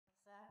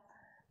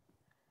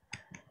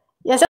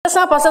Yes, just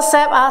now Pastor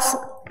Seb asked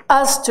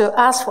us to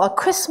ask for a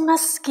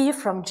Christmas gift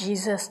from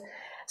Jesus.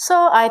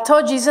 So I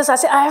told Jesus, I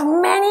said, I have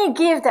many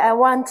gifts that I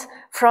want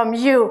from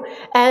you.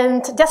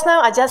 And just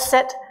now I just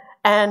said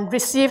and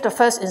received the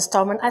first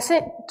installment. I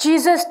said,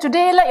 Jesus,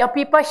 today let your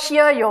people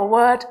hear your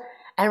word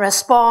and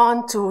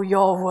respond to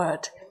your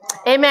word.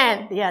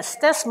 Amen. Yes,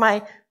 that's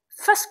my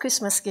first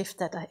Christmas gift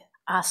that I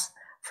asked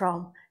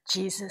from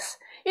Jesus.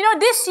 You know,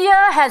 this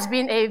year has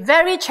been a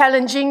very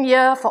challenging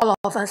year for all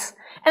of us.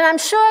 And I'm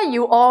sure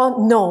you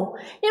all know.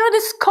 You know,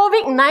 this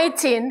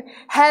COVID-19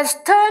 has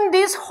turned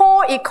this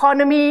whole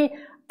economy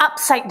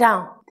upside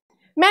down.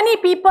 Many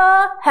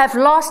people have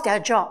lost their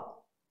job.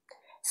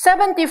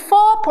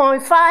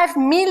 74.5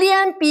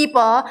 million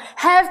people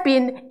have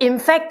been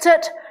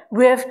infected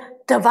with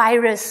the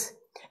virus.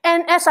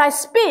 And as I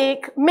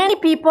speak, many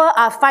people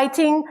are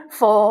fighting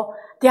for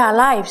their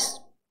lives.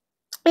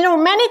 You know,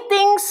 many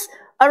things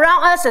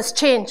around us has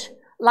changed.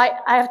 Like,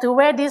 I have to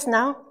wear this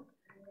now.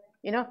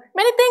 You know,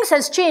 many things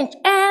has changed.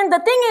 And the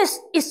thing is,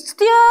 it's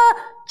still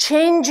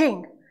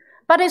changing.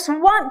 But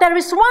there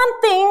is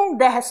one thing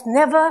that has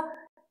never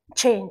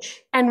changed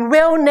and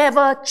will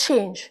never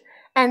change.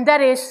 And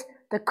that is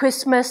the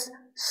Christmas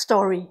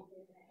story.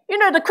 You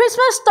know, the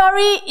Christmas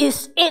story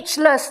is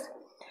ageless.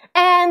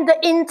 And the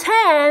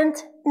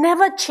intent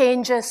never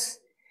changes.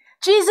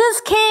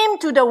 Jesus came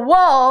to the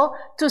world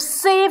to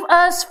save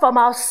us from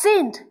our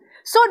sin,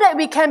 so that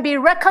we can be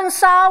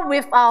reconciled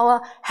with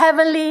our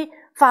Heavenly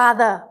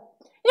Father.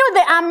 You know,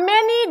 there are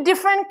many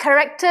different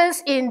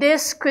characters in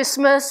this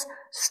Christmas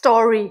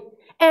story,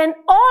 and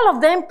all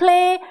of them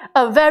play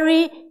a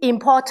very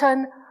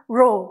important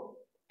role.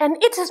 And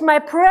it is my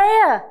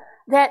prayer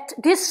that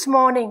this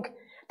morning,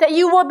 that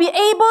you will be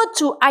able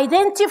to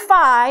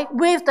identify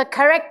with the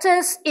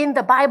characters in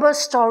the Bible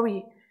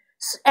story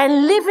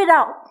and live it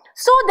out,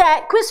 so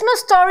that Christmas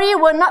story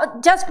will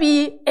not just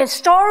be a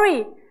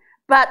story,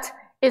 but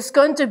it's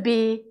going to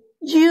be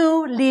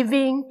you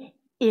living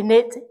in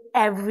it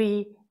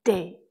every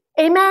day.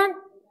 Amen?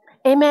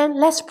 Amen.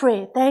 Let's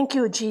pray. Thank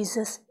you,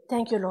 Jesus.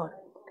 Thank you, Lord.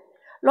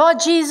 Lord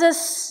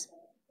Jesus,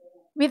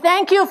 we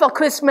thank you for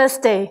Christmas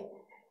Day.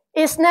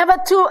 It's never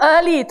too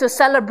early to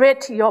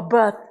celebrate your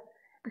birth,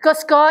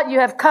 because, God, you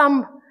have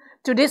come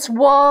to this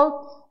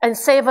world and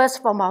save us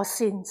from our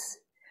sins.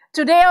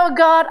 Today, oh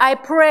God, I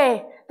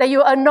pray that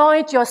you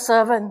anoint your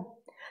servant,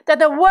 that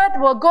the word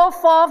will go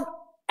forth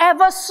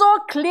ever so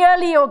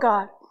clearly, oh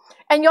God,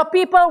 and your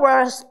people will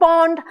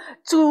respond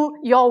to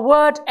your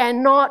word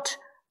and not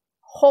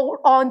hold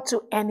on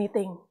to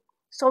anything.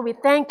 So we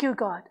thank you,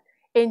 God.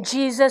 In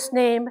Jesus'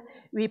 name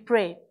we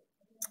pray.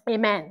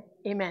 Amen.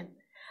 Amen.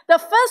 The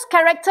first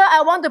character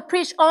I want to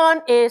preach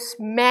on is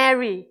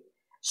Mary.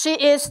 She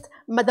is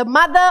the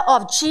mother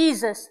of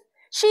Jesus.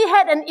 She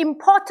had an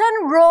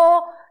important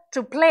role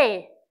to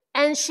play,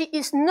 and she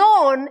is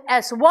known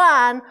as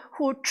one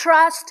who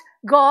trusts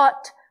God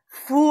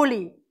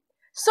fully.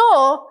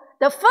 So,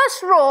 the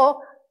first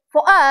role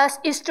for us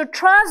is to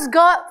trust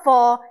God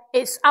for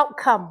its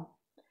outcome.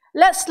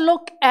 Let's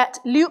look at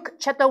Luke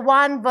chapter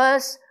 1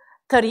 verse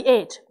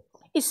 38.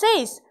 It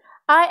says,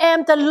 I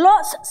am the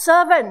Lord's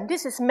servant.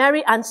 This is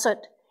Mary answered.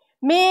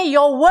 May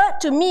your word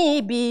to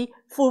me be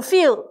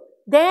fulfilled.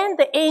 Then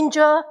the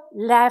angel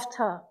left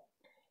her.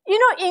 You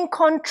know, in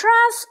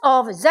contrast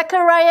of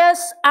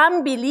Zechariah's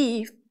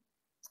unbelief,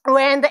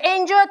 when the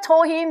angel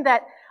told him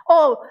that,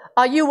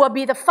 you will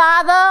be the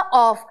father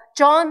of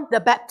John the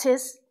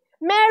Baptist,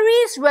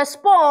 Mary's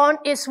response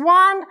is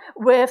one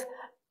with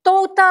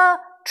total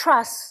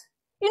trust.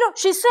 You know,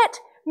 she said,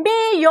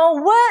 may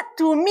your word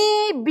to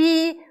me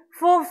be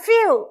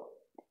fulfilled.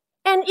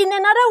 And in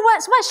other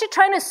words, what is she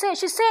trying to say?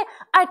 She said,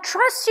 I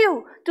trust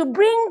you to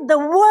bring the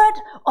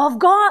word of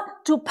God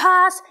to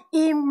pass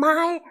in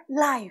my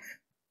life.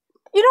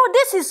 You know,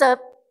 this is a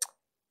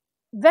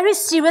very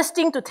serious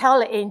thing to tell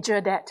the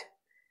angel that.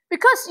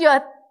 Because you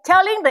are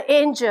telling the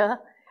angel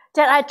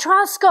that I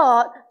trust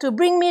God to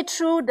bring me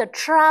through the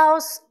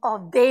trials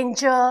of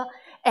danger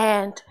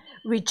and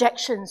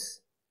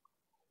rejections.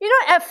 You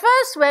know, at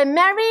first when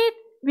Mary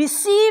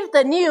received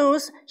the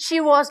news,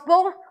 she was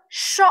both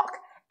shocked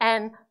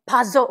and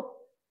puzzled.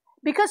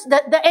 Because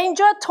the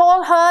angel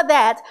told her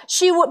that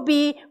she would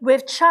be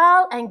with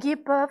child and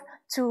give birth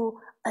to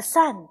a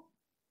son.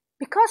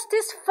 Because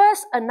this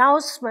first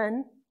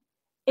announcement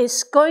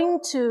is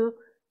going to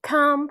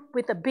come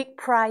with a big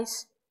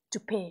price to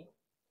pay.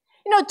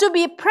 You know, to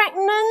be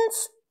pregnant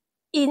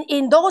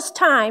in those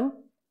times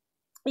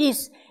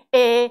is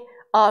a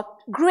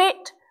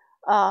great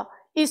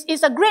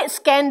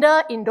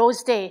scandal in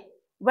those days,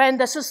 when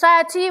the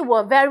society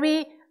were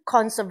very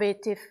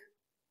conservative.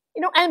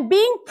 You know, and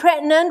being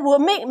pregnant will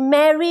make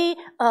Mary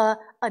an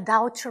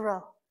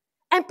adulterer.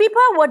 And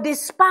people will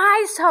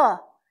despise her.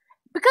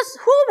 Because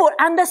who would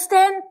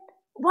understand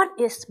what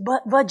is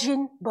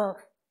virgin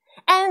birth?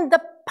 And the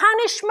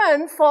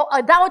punishment for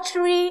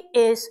adultery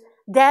is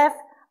death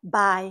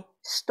by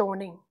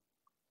stoning.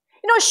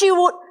 You know, she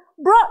would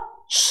brought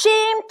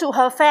shame to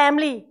her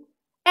family.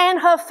 And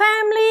her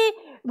family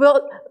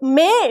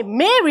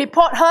may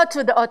report her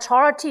to the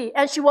authority,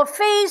 and she will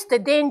face the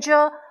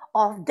danger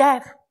of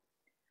death.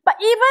 But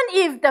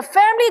even if the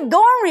family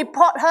don't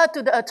report her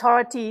to the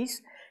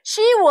authorities,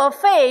 she will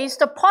face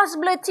the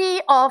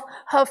possibility of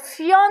her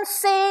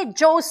fiancé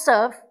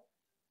Joseph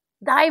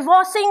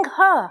divorcing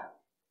her.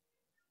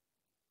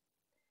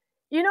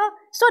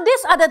 So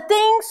these are the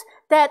things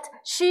that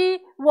she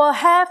will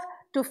have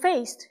to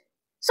face.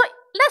 So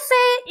let's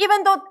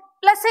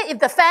say if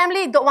the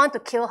family don't want to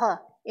kill her,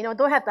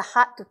 don't have the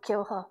heart to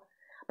kill her,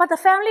 but the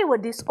family will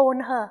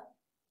disown her.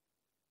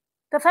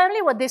 The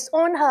family will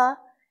disown her.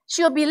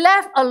 She will be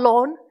left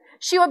alone.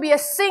 She will be a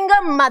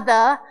single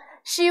mother.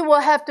 She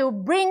will have to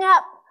bring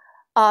up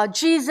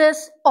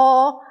Jesus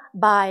all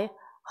by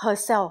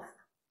herself.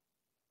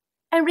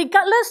 And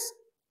regardless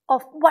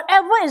of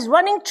whatever is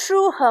running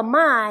through her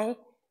mind,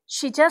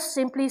 she just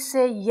simply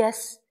say,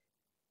 yes,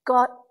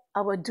 God,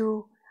 I will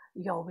do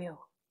your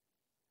will.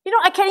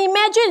 I can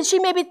imagine she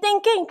may be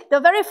thinking, the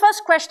very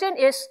first question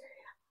is,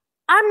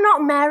 I'm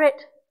not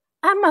married.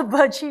 I'm a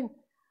virgin.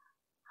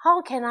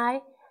 How can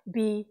I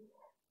be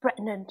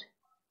pregnant?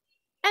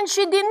 And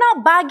she did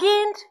not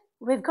bargain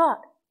with God.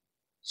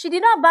 She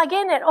did not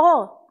bargain at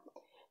all.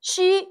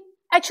 She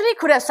actually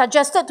could have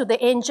suggested to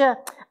the angel,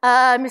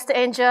 Mr.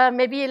 Angel,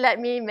 maybe let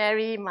me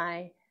marry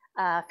my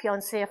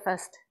fiancé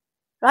first.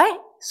 Right?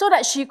 So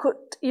that she could,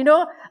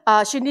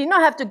 she did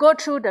not have to go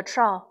through the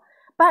trial.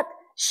 But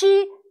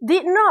she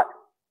did not.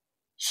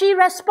 She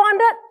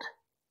responded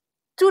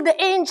to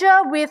the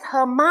angel with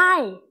her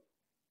mind.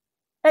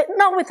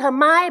 Not with her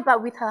mind,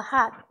 but with her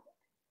heart.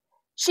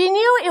 She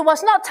knew it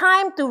was not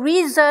time to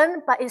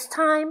reason, but it's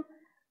time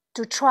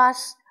to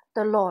trust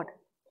the Lord.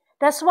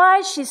 That's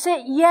why she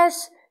said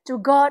yes to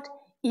God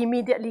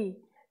immediately.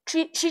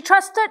 She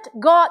trusted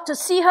God to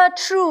see her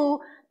through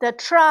the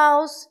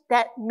trials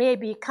that may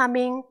be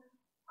coming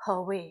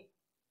her way.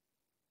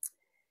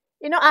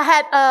 I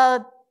had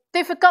a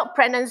difficult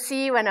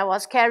pregnancy when I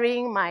was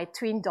carrying my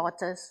twin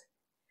daughters.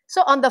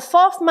 So on the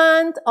 4th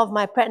month of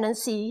my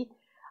pregnancy,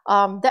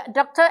 the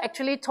doctor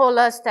actually told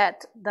us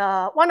that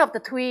one of the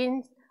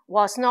twins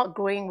was not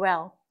growing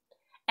well.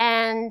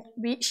 And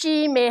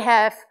she may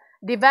have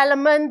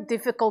development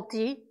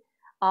difficulty,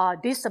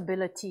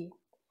 disability.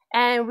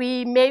 And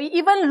we may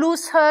even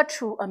lose her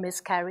through a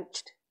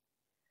miscarriage.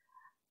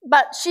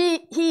 But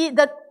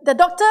the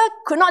doctor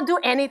could not do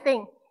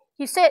anything.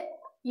 He said,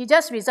 you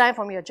just resign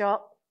from your job,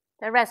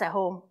 then rest at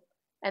home,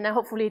 and then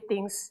hopefully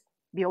things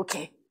be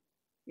okay.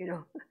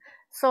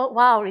 So,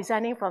 wow,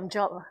 resigning from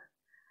job.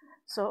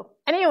 So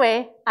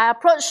anyway, I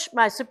approached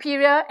my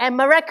superior, and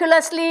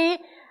miraculously,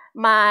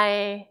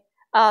 my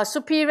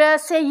superior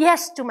said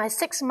yes to my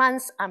 6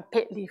 months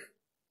unpaid leave.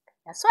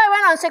 So I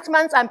went on 6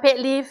 months unpaid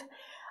leave.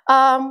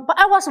 But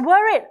I was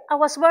worried. I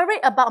was worried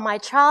about my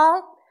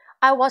child.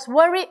 I was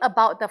worried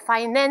about the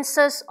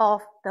finances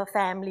of the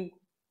family.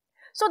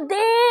 So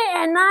day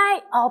and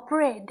night, I'll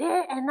pray.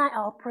 Day and night,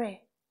 I'll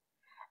pray.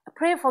 I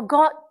pray for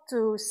God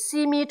to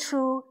see me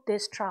through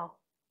this trial.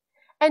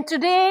 And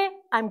today,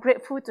 I'm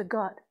grateful to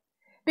God.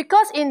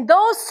 Because in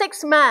those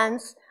 6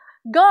 months,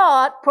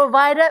 God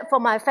provided for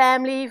my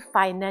family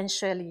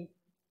financially.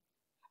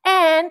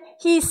 And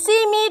He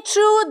see me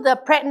through the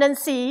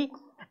pregnancy.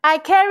 I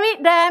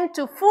carried them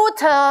to full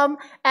term,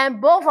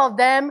 and both of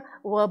them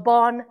were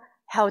born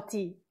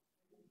healthy.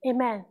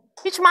 Amen.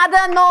 Which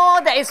mother know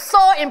that is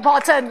so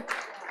important?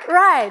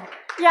 Right.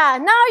 Yeah,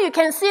 now you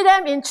can see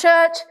them in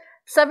church,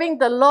 serving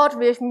the Lord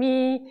with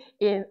me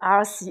in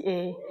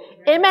RCA.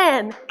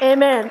 Amen.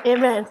 Amen.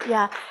 Amen.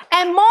 Yeah.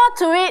 And more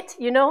to it,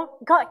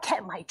 God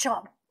kept my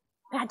job.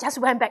 And I just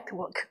went back to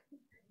work.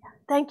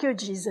 Thank you,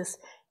 Jesus.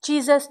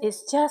 Jesus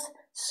is just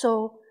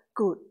so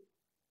good.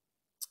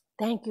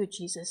 Thank you,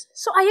 Jesus.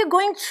 So are you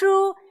going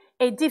through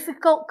a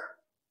difficult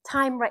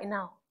time right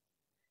now?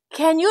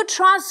 Can you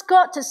trust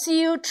God to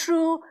see you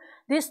through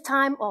this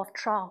time of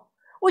trial?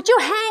 Would you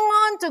hang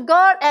on to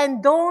God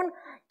and don't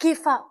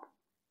give up?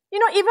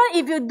 Even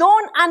if you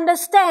don't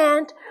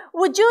understand,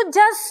 would you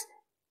just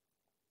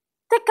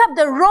take up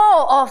the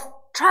role of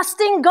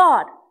trusting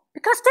God?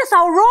 Because that's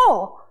our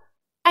role.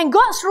 And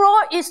God's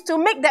role is to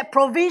make that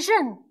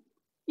provision.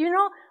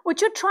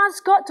 Would you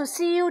trust God to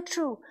see you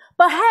through?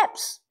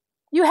 Perhaps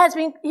you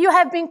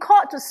have been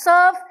called to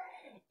serve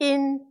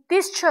in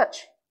this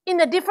church, in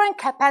a different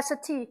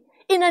capacity,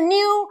 in a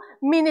new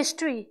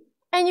ministry,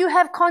 and you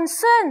have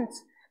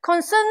concerns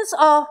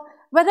of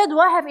whether do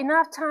I have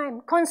enough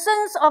time,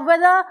 concerns of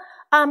whether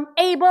I'm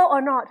able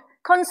or not,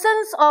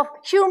 concerns of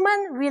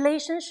human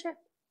relationship.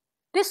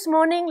 This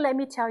morning, let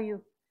me tell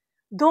you,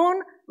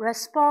 don't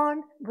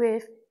respond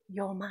with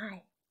your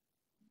mind,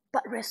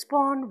 but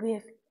respond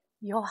with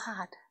your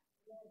heart.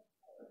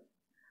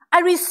 I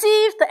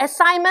received the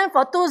assignment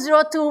for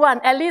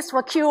 2021, at least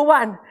for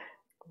Q1,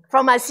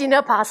 from my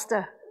senior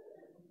pastor.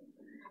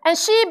 And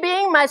she,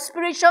 being my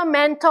spiritual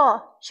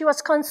mentor, she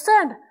was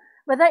concerned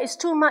whether it's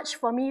too much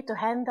for me to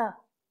handle.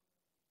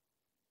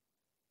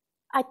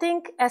 I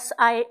think as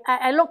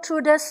I looked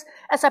through this,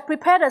 as I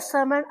prepared a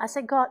sermon, I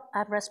said, God,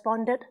 I've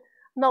responded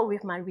not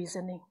with my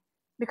reasoning,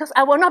 because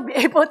I will not be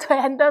able to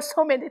handle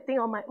so many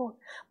things on my own.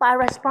 But I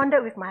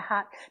responded with my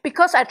heart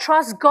because I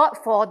trust God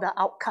for the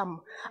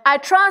outcome. I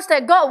trust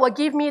that God will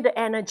give me the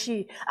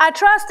energy. I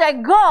trust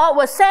that God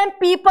will send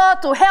people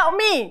to help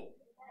me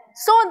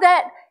so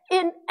that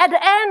at the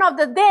end of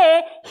the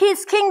day,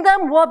 His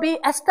kingdom will be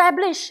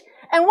established.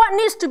 And what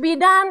needs to be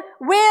done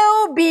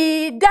will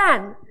be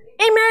done.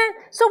 Amen.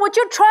 So would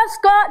you trust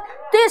God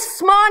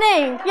this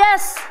morning?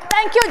 Yes.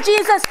 Thank you,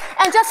 Jesus.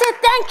 And just say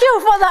thank you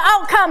for the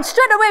outcome.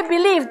 Straight away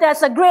believe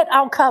there's a great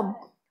outcome.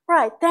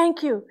 Right.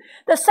 Thank you.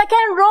 The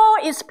second role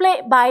is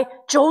played by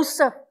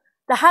Joseph,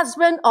 the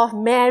husband of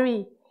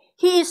Mary.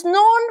 He is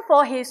known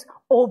for his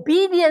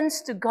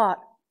obedience to God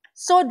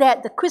so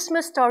that the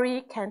Christmas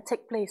story can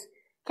take place.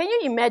 Can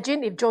you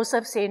imagine if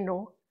Joseph said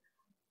no?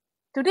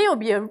 Today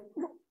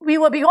we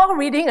will be all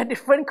reading a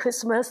different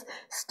Christmas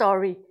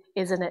story,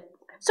 isn't it?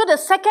 So the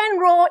second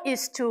role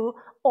is to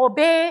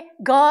obey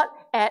God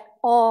at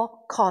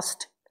all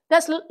cost.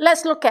 Let's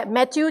look at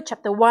Matthew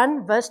chapter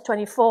 1, verse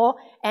 24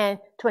 and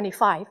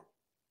 25.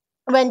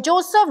 When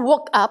Joseph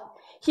woke up,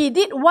 he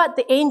did what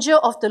the angel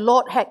of the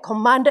Lord had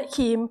commanded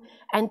him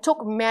and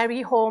took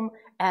Mary home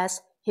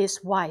as his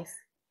wife.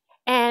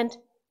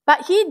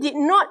 But he did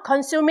not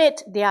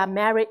consummate their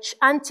marriage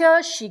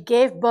until she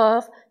gave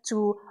birth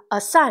to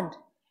a son,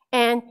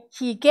 and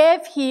he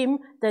gave him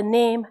the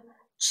name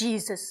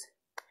Jesus.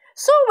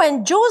 So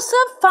when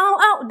Joseph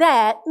found out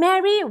that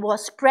Mary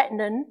was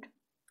pregnant,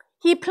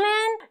 he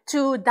planned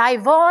to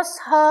divorce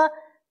her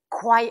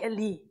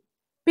quietly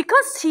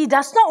because he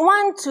does not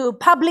want to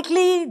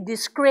publicly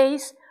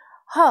disgrace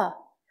her.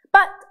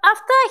 But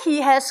after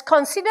he has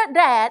considered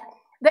that,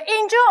 the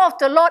angel of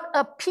the Lord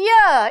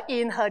appeared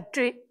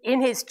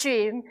in his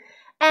dream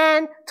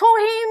and told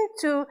him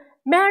to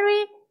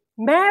marry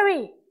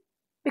Mary,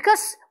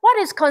 because what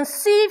is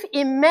conceived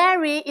in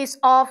Mary is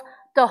of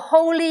the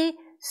Holy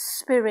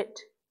Spirit.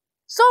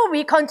 So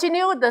we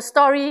continue the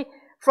story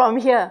from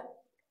here.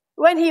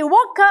 When he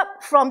woke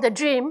up from the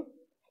dream,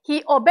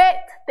 he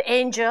obeyed the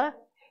angel,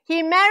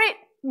 he married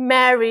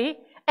Mary,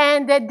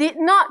 and they did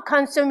not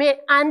consummate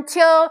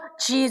until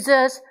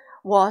Jesus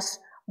was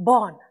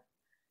born.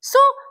 So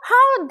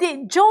how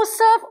did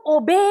Joseph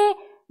obey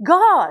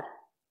God?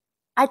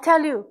 I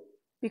tell you,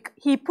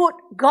 he put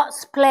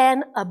God's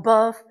plan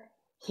above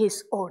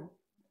his own.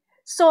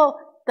 So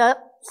the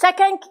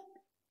second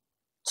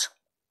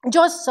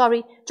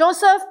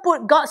Joseph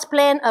put God's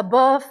plan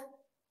above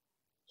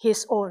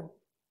his own.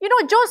 You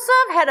know,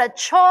 Joseph had a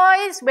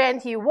choice when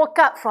he woke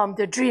up from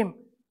the dream,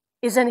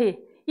 isn't he?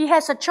 He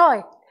has a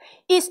choice.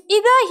 It's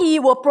either he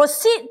will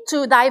proceed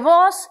to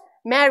divorce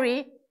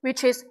Mary,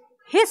 which is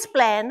his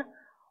plan,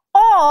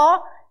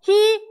 or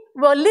he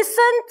will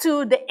listen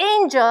to the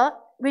angel,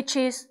 which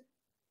is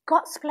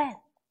God's plan.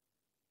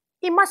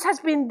 It must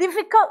have been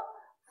difficult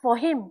for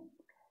him,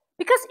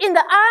 because in the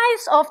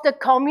eyes of the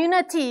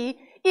community,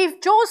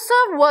 if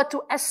Joseph were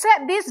to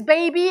accept this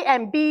baby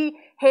and be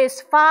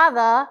his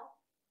father,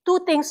 two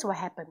things will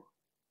happen.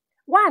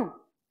 One,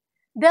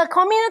 the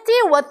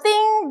community will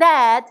think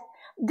that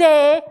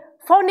they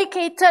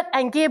fornicated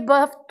and gave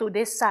birth to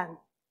this son.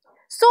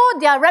 So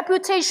their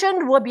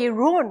reputation will be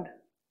ruined.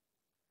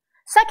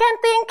 Second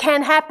thing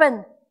can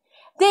happen.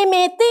 They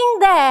may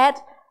think that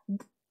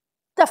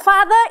the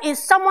father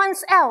is someone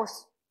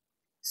else.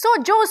 So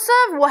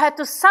Joseph will have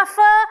to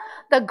suffer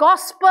the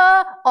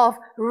gospel of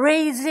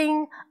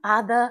raising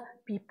other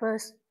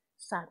people's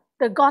son.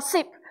 The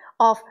gossip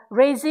of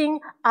raising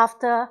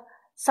after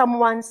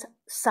someone's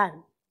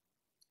son.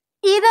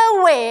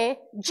 Either way,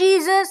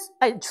 Joseph's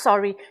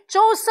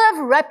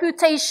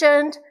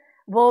reputation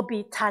will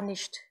be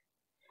tarnished.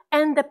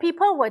 And the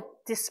people will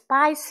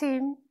despise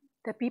him.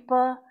 The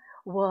people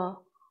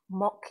will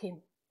mock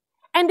him.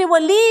 And they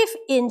will live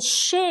in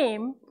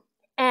shame,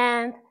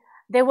 and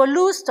they will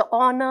lose the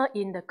honor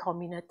in the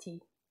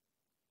community.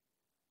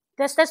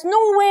 There's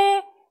no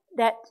way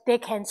that they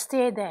can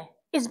stay there.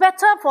 It's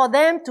better for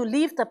them to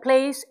leave the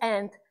place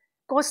and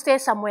go stay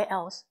somewhere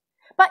else.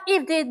 But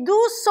if they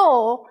do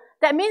so,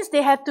 that means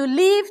they have to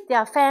leave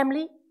their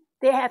family.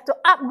 They have to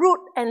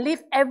uproot and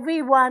leave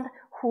everyone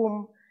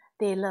whom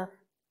they love.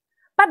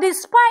 But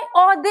despite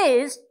all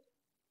this,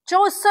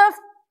 Joseph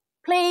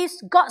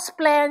placed God's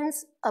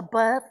plans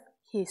above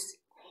his.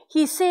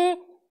 He said,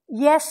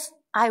 yes,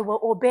 I will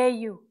obey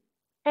you.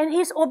 And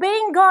he's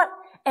obeying God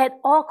at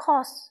all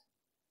costs.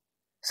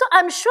 So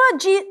I'm sure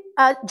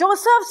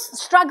Joseph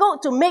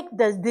struggled to make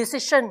the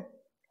decision.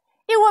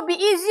 It would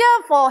be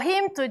easier for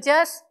him to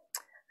just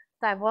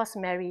divorce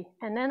Mary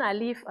and then I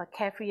live a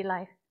carefree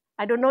life.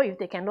 I don't know if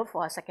they can look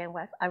for a second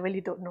wife. I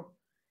really don't know.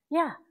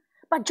 Yeah.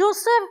 But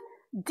Joseph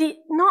did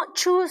not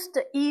choose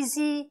the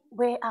easy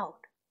way out.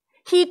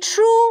 He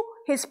threw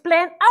his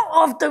plan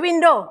out of the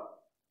window.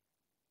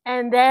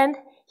 And then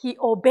he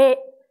obeyed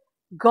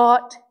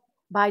God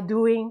by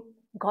doing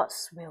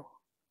God's will.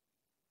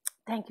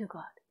 Thank you,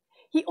 God.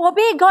 He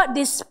obeyed God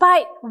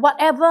despite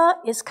whatever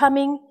is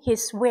coming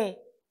his way.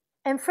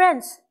 And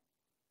friends,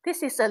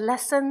 this is a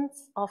lesson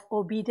of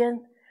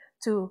obedience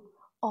to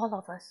all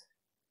of us.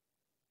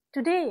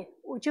 Today,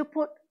 would you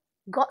put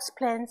God's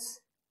plans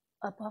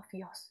above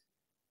yours?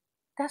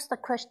 That's the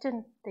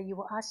question that you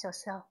will ask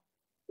yourself.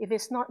 If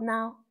it's not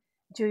now,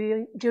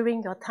 during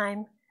your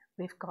time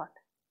with God.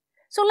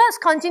 So let's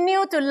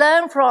continue to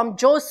learn from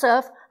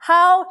Joseph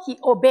how he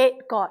obeyed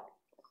God.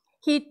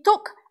 He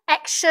took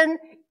action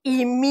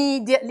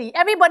immediately.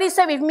 Everybody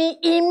say with me,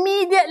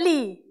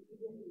 immediately.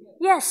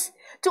 Yes,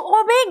 to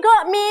obey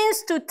God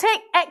means to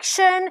take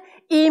action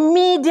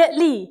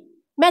immediately.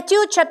 Matthew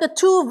chapter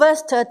 2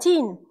 verse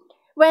 13.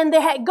 When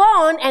they had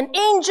gone, an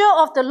angel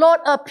of the Lord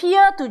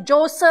appeared to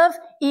Joseph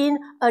in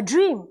a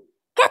dream.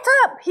 Get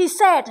up, he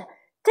said.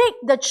 Take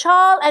the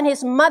child and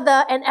his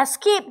mother and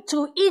escape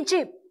to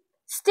Egypt.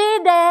 Stay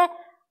there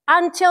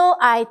until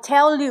I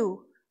tell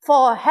you,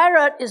 for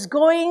Herod is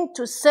going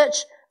to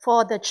search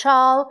for the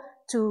child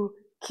to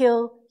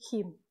kill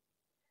him.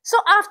 So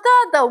after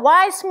the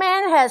wise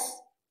man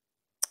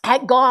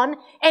had gone,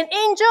 an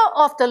angel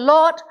of the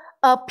Lord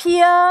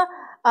appeared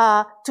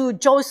to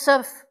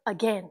Joseph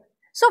again.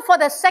 So for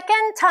the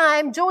second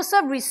time,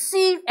 Joseph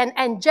received an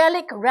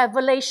angelic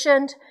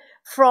revelation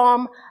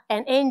from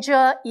an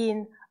angel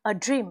in a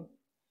dream.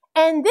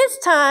 And this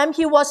time,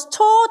 he was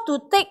told to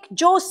take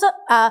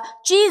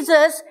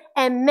Jesus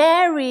and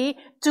Mary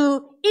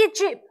to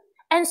Egypt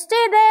and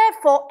stay there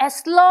for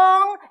as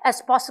long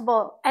as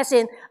possible, as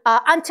in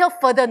until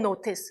further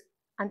notice.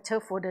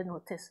 Until further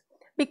notice.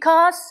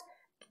 Because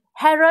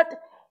Herod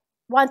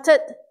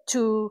wanted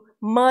to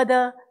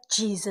murder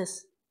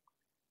Jesus.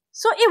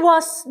 So it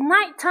was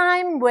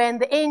nighttime when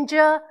the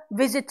angel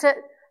visited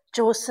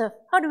Joseph.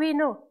 How do we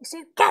know? He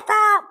said, get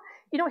up!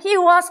 You know, he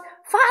was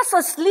fast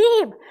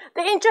asleep.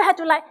 The angel had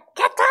to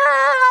get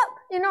up!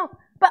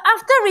 But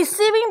after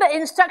receiving the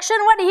instruction,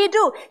 what did he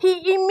do?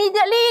 He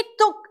immediately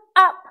took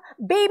up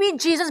baby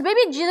Jesus.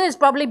 Baby Jesus is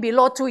probably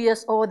below 2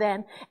 years old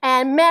then.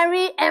 And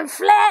Mary and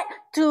fled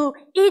to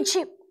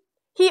Egypt.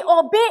 He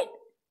obeyed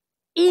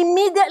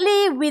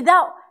immediately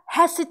without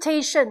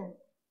hesitation.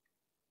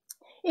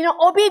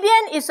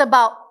 Obedience is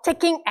about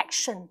taking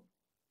action.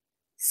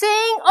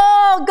 Saying,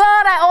 oh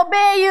God, I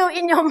obey you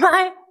in your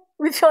mind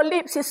with your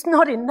lips is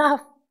not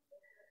enough.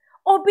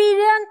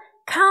 Obedience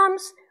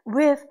comes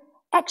with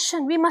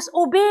action. We must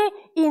obey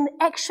in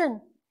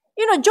action.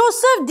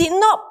 Joseph did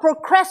not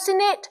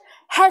procrastinate,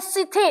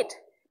 hesitate.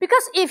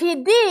 Because if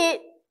he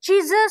did,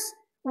 Jesus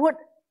would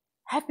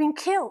have been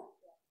killed.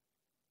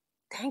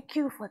 Thank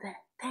you for that.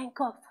 Thank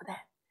God for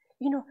that.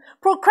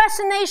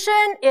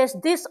 Procrastination is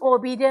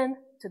disobedience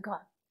to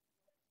God.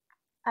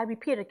 I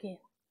repeat again.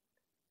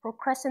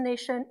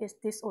 Procrastination is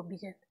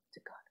disobedience to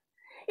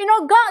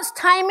God. God's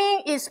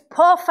timing is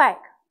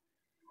perfect.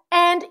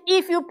 And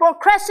if you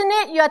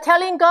procrastinate, you are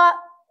telling God,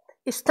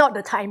 it's not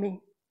the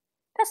timing.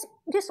 That's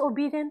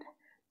disobedient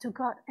to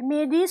God. And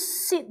may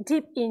this sit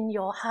deep in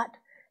your heart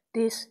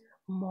this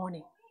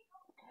morning.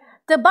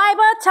 The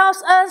Bible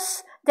tells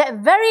us that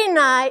very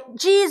night,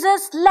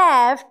 Jesus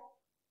left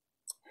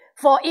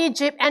for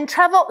Egypt and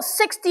traveled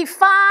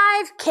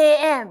 65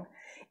 km.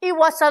 It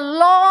was a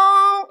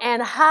long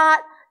and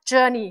hard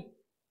journey.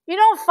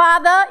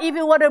 Father, if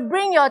you were to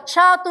bring your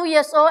child 2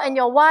 years old and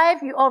your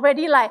wife, you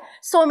already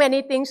so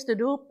many things to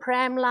do.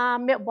 Pram lah,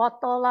 milk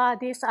bottle lah,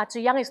 this.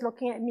 Achi Young is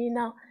looking at me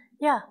now.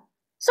 Yeah.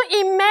 So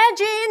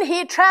imagine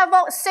he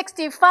traveled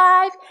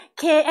 65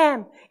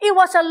 km. It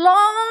was a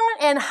long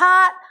and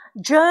hard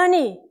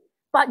journey.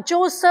 But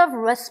Joseph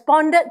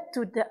responded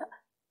to the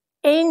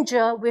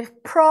angel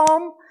with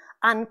prompt,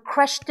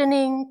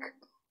 unquestioning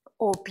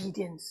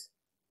obedience.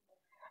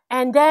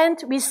 And then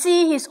we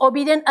see his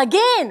obedience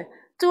again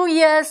 2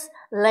 years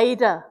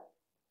later.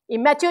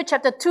 In Matthew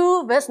chapter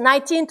 2, verse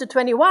 19 to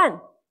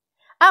 21.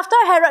 After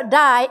Herod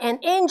died, an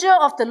angel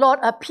of the Lord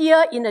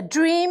appeared in a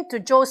dream to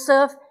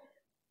Joseph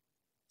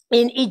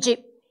in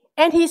Egypt.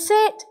 And he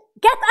said,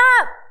 get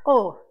up!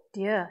 Oh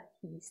dear,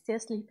 he's still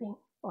sleeping.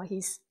 Or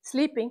he's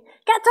sleeping.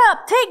 Get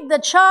up, take the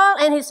child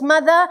and his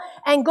mother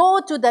and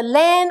go to the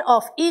land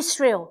of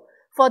Israel.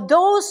 For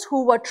those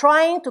who were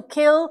trying to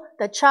kill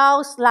the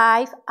child's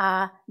life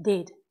are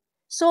dead.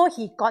 So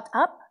he got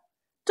up,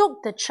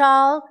 took the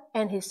child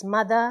and his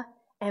mother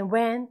and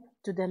went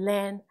to the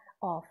land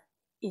of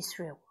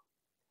Israel.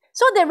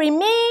 So they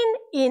remained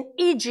in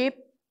Egypt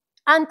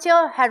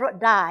until Herod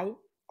died,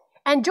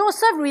 and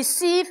Joseph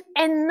received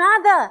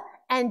another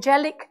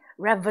angelic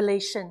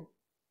revelation.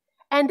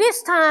 And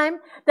this time,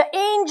 the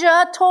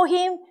angel told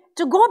him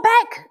to go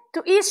back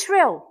to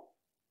Israel.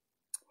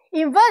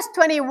 In verse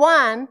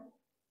 21,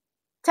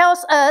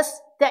 tells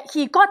us that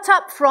he got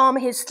up from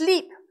his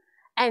sleep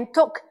and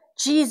took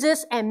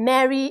Jesus and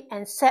Mary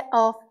and set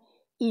off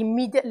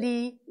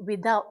immediately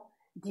without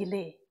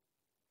delay.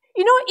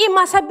 It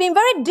must have been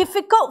very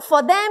difficult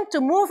for them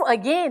to move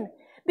again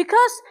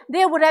because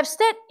they would have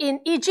stayed in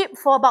Egypt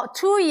for about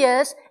 2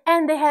 years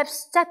and they have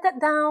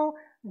settled down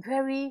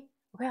very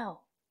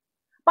well.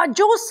 But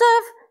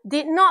Joseph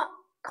did not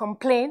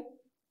complain,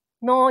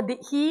 nor did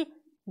he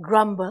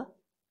grumble,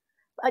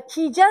 but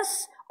he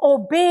just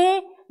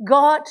obeyed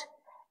God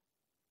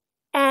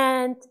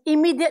and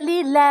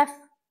immediately left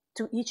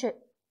to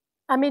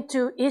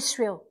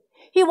Israel.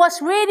 He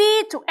was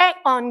ready to act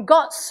on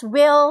God's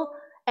will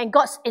and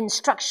God's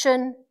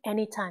instruction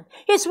anytime.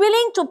 He's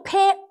willing to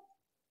pay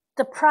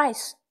the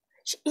price.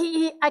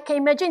 I can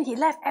imagine he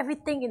left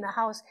everything in the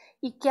house.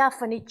 IKEA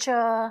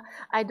furniture,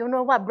 I don't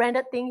know what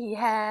branded thing he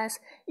has,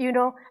 And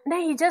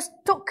then he just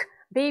took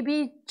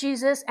baby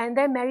Jesus and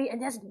then Mary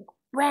and just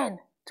went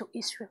to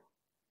Israel.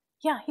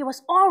 Yeah, he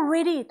was all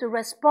ready to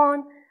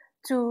respond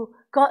to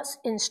God's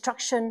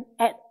instruction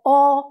at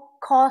all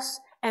costs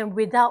and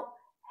without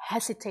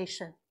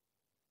hesitation.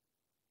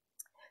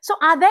 So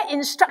are there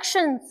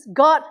instructions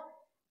God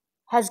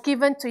has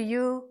given to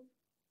you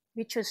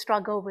which you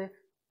struggle with?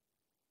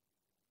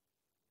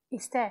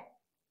 Is there?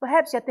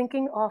 Perhaps you're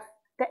thinking of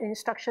that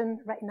instruction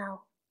right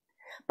now.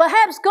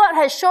 Perhaps God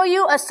has shown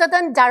you a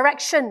certain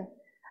direction,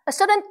 a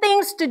certain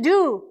things to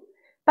do,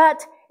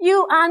 but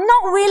you are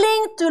not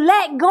willing to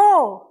let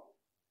go.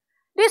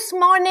 This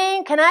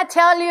morning, can I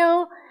tell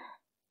you,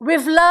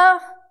 with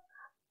love,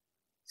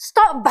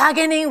 stop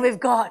bargaining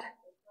with God.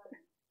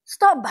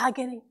 Stop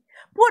bargaining.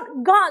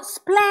 Put God's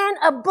plan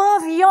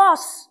above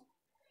yours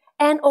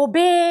and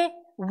obey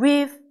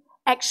with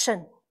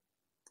action.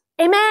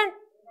 Amen?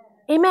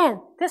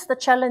 Amen. That's the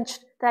challenge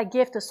that I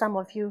gave to some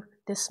of you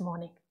this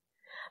morning.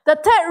 The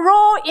third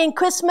role in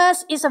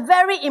Christmas is a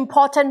very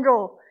important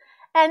role.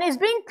 And it's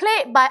being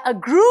played by a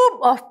group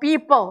of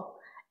people.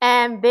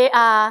 And they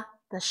are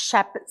the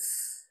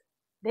shepherds.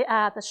 They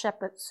are the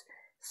shepherds.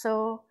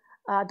 So,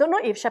 don't know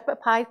if shepherd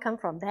pie come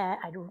from there.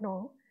 I don't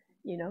know.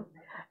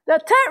 The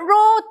third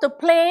role to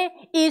play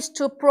is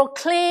to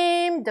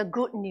proclaim the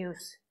good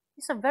news.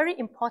 It's a very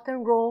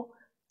important role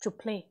to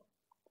play.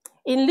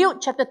 In Luke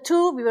chapter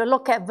 2, we will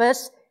look at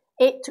verse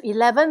 8 to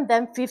 11,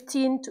 then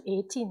 15 to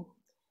 18.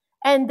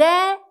 And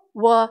there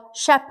were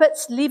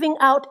shepherds living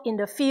out in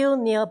the field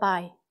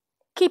nearby,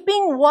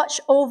 keeping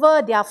watch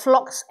over their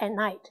flocks at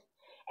night.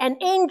 An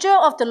angel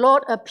of the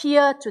Lord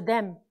appeared to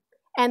them,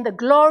 and the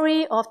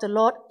glory of the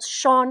Lord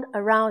shone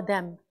around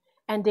them,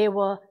 and they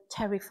were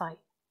terrified.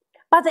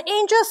 But the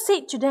angel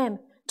said to them,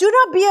 "Do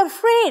not be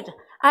afraid.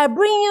 I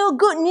bring you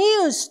good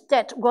news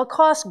that will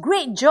cause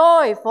great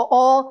joy for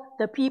all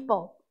the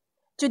people.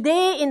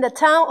 Today in the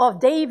town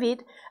of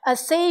David, a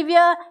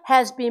Savior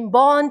has been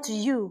born to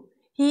you.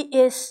 He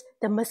is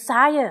the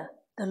Messiah,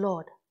 the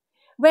Lord."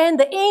 When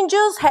the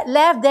angels had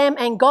left them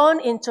and gone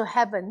into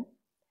heaven,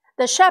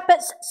 the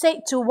shepherds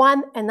said to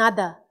one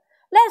another,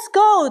 "Let's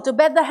go to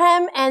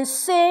Bethlehem and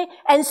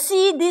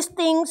see these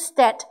things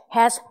that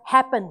has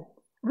happened,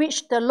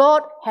 which the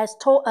Lord has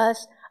told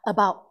us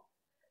about."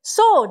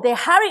 So they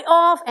hurried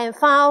off and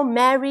found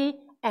Mary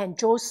and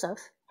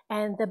Joseph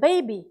and the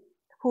baby,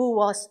 who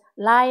was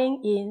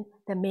lying in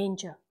the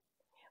manger.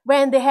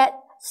 When they had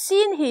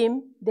seen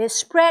him, they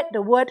spread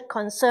the word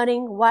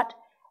concerning what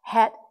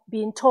had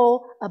been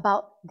told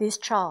about this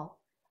child.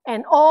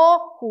 And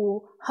all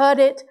who heard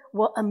it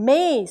were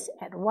amazed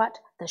at what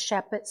the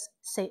shepherds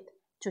said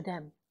to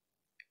them.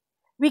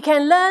 We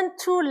can learn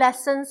 2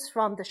 lessons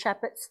from the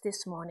shepherds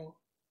this morning.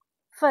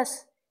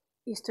 First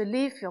is to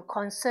leave your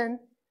concern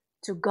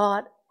to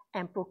God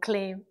and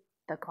proclaim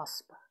the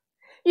gospel.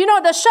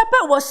 The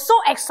shepherd was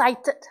so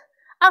excited.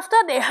 After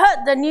they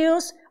heard the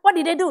news, what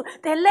did they do?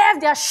 They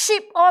left their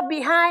sheep all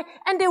behind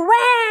and they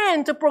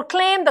went to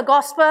proclaim the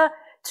gospel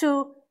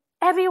to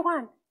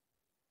everyone.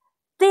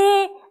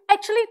 They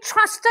actually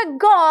trusted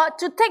God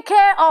to take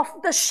care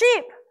of the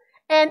sheep.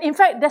 And in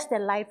fact, that's their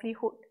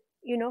livelihood.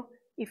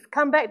 If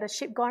come back, the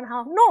sheep gone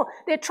how? No,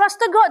 they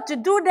trusted God to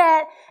do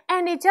that.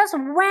 And they just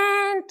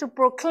went to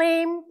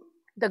proclaim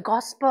the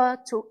gospel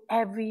to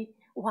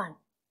everyone.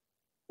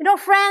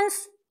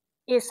 Friends,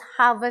 it's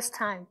harvest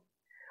time.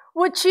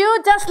 Would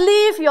you just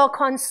leave your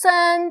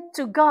concern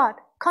to God?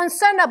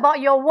 Concern about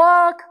your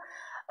work,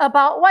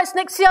 about what's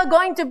next year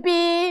going to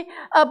be,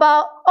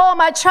 about,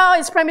 my child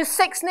is primary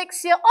 6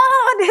 next year.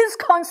 All this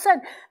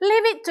concern.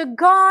 Leave it to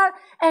God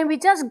and we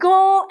just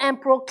go and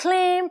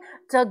proclaim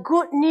the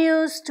good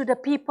news to the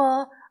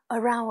people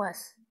around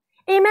us.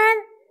 Amen?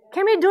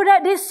 Can we do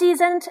that this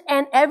season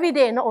and every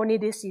day? Not only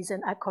this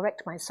season, I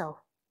correct myself.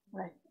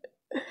 Right?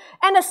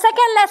 And the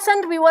second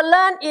lesson we will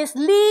learn is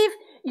leave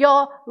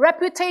your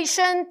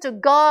reputation to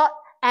God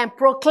and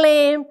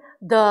proclaim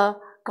the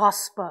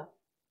gospel.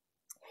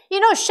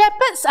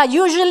 Shepherds are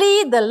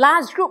usually the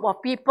last group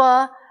of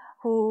people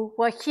who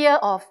will hear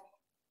of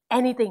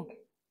anything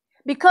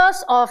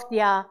because of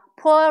their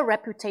poor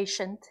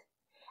reputation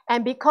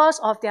and because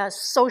of their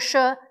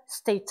social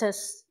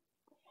status.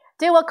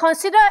 They were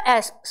considered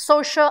as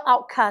social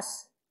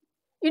outcasts.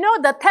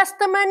 The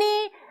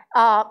testimony,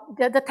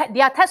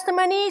 their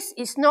testimonies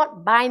is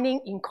not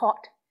binding in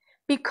court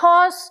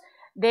because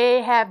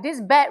they have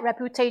this bad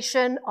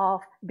reputation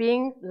of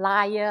being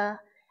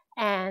liar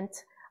and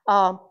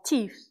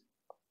thieves.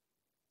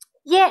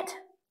 Yet,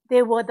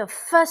 they were the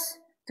first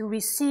to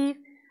receive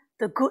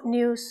the good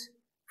news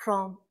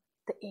from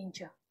the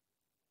angel.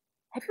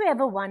 Have you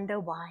ever wondered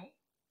why?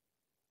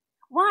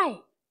 Why?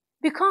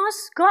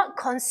 Because God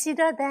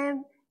considered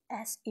them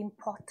as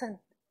important.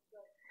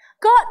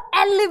 God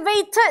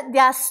elevated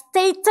their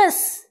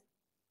status.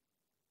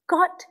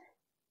 God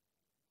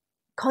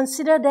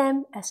consider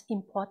them as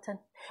important.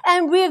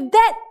 And with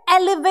that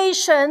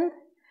elevation,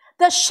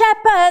 the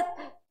shepherd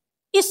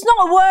is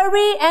not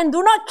worried and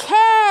do not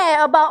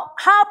care about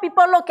how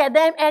people look at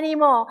them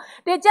anymore.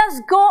 They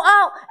just go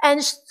out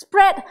and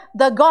spread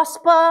the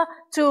gospel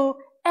to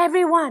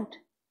everyone.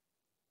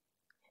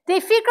 They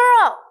figure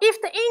out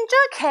if the angel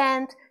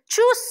can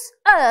choose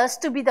us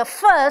to be the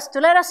first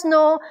to let us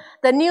know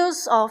the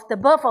news of the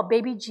birth of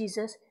baby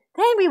Jesus,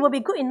 then we will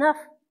be good enough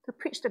to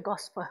preach the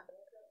gospel.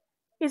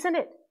 Isn't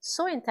it?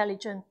 So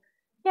intelligent.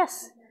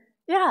 Yes.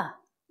 Yeah.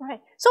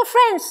 Right. So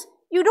friends,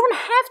 you don't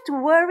have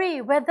to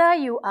worry whether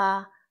you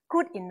are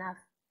good enough,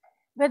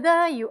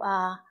 whether you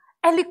are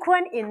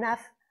eloquent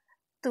enough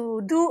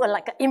to do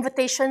like an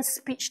invitation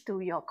speech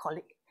to your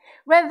colleague,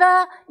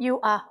 whether you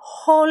are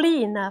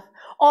holy enough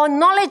or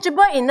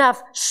knowledgeable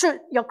enough should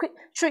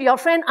your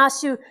friend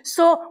ask you,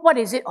 so what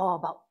is it all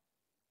about?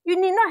 You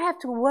need not have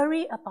to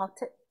worry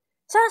about it.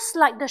 Just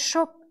like the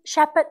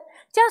shepherd,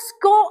 just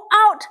go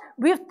out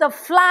with the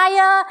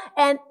flyer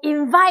and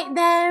invite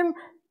them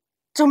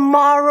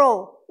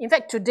tomorrow, in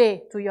fact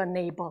today, to your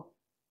neighbor.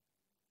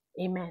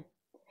 Amen.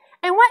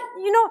 And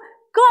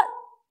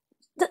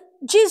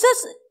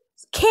Jesus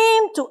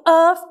came to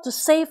earth to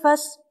save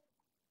us,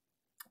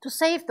 to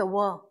save the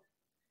world.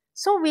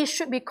 So we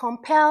should be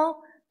compelled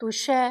to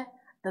share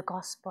the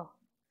gospel.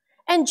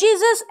 And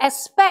Jesus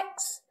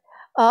expects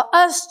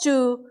us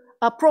to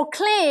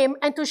proclaim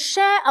and to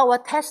share our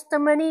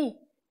testimony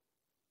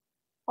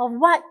of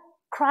what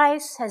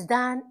Christ has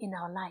done in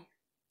our life.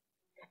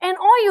 And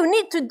all you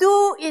need to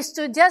do is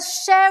to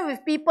just share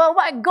with people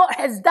what God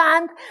has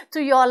done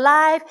to your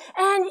life,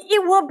 and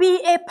you will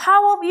be a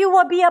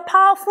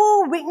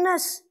powerful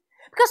witness.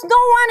 Because no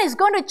one is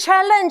going to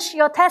challenge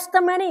your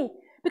testimony,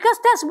 because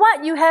that's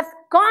what you have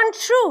gone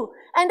through,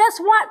 and that's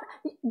what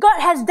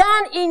God has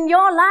done in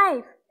your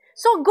life.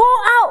 So go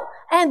out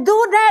and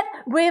do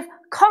that with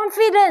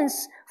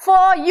confidence,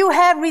 for you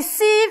have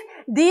received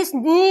this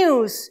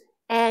news,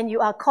 and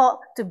you are called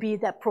to be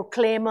the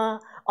proclaimer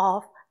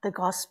of the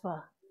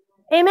gospel.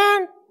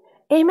 Amen?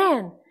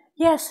 Amen.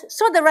 Yes.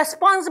 So the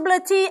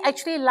responsibility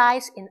actually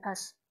lies in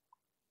us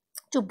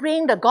to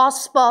bring the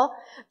gospel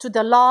to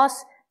the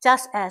lost,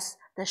 just as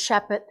the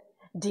shepherd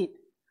did.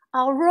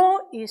 Our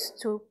role is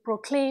to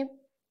proclaim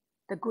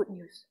the good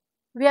news.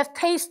 We have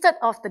tasted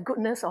of the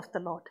goodness of the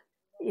Lord,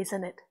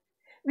 isn't it?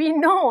 We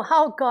know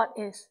how God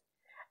is.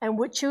 And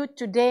would you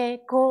today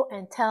go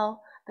and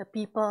tell the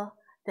people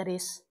that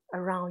is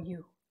around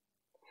you?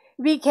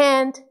 We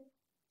can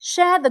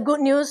share the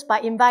good news by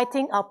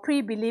inviting our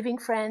pre-believing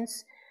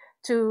friends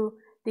to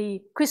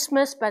the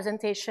Christmas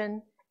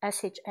presentation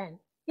SHN.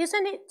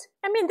 Isn't it?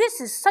 I mean,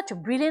 this is such a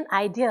brilliant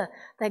idea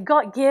that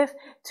God gave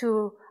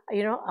to,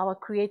 our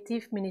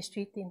creative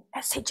ministry team.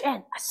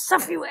 SHN, I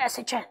serve you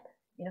SHN.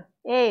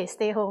 Hey,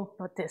 stay home,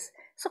 notice.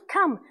 So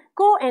come,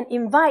 go and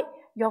invite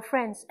your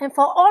friends. And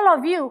for all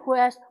of you who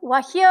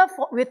are here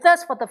with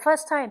us for the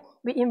first time,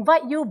 we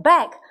invite you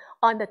back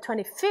on the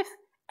 25th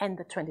and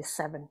the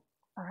 27th.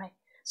 All right.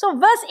 So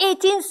verse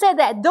 18 said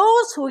that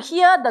those who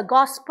hear the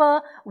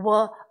gospel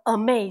were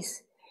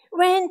amazed.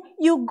 When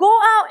you go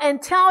out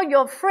and tell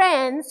your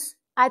friends,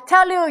 I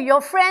tell you, your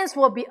friends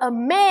will be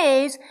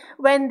amazed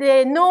when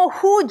they know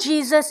who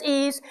Jesus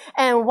is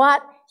and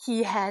what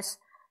he has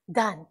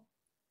done.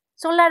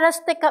 So let us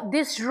take up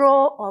this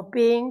role of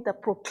being the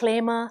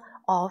proclaimer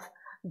of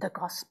the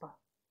gospel.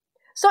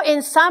 So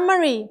in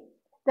summary,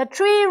 the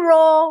three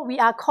roles we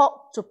are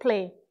called to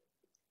play.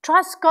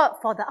 Trust God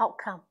for the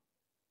outcome.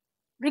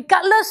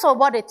 Regardless of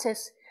what it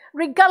is,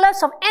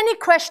 regardless of any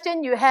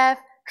question you have,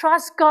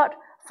 trust God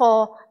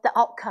for the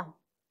outcome.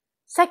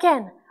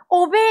 Second,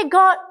 obey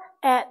God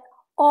at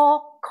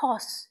all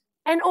costs.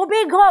 And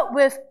obey God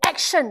with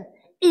action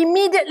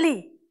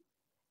immediately.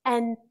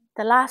 And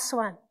the last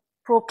one,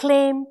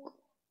 proclaim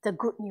the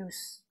good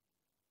news.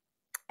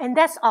 And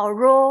that's our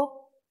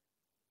role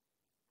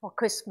for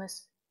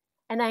Christmas.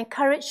 And I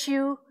encourage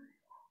you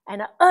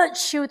and I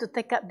urge you to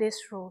take up this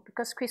role,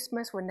 because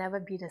Christmas will never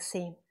be the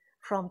same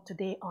from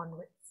today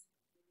onwards.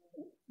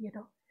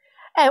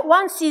 At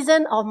one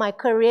season of my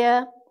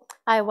career,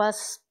 I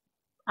was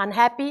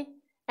unhappy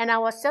and I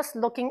was just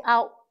looking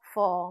out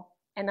for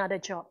another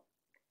job.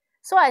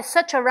 So I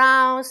searched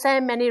around,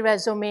 sent many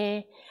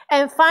resumes,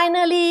 and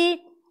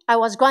finally I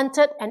was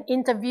granted an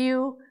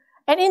interview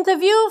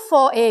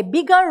for a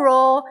bigger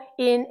role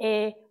in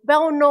a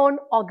well-known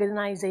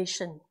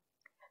organization.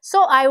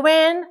 So I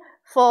went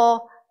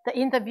for the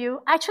interview.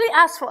 I actually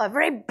asked for a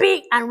very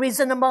big,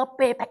 unreasonable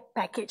pay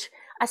package.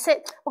 I said,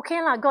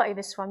 okay, God, if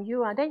it's from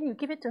you, then you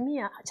give it to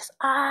me. I just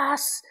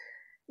ask,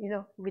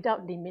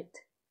 without limit.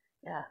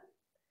 Yeah.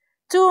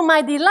 To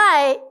my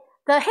delight,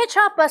 the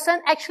HR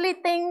person actually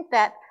think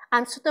that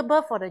I'm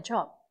suitable for the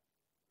job.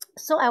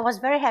 So I was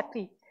very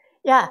happy.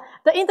 Yeah,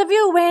 the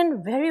interview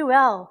went very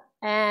well.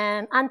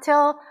 And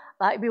until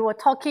we were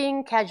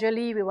talking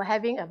casually, we were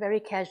having a very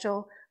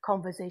casual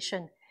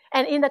conversation.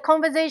 And in the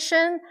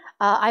conversation,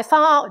 I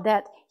found out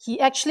that he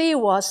actually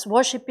was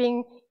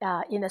worshiping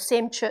in the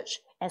same church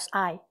as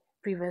I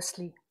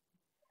previously.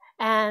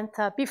 And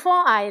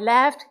before I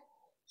left,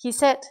 he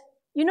said,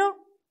 you know,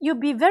 you'll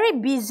be very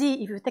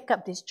busy if you take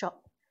up this job.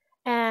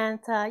 And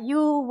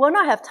you will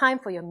not have time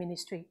for your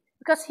ministry,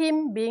 because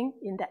him being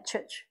in that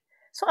church.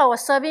 So I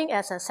was serving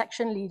as a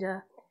section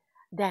leader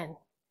then.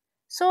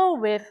 So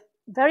with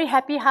very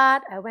happy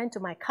heart, I went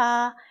to my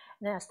car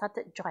and then I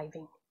started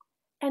driving.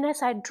 And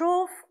as I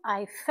drove,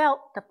 I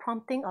felt the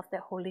prompting of the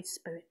Holy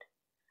Spirit.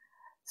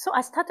 So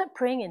I started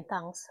praying in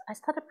tongues.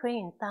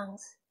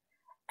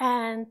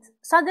 And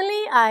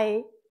suddenly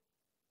I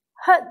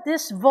heard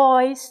this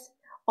voice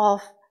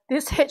of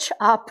this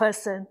HR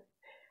person,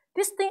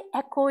 this thing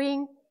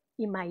echoing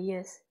in my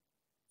ears.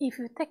 If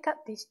you take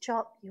up this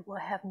job, you will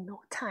have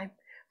no time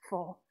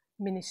for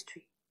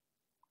ministry.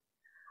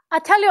 I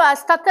tell you, I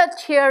started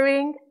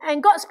cheering,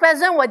 and God's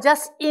presence was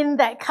just in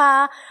that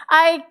car.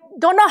 I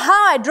don't know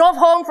how I drove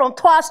home from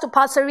Tuas to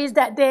Pasir Ris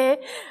that day,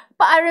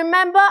 but I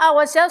remember I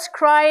was just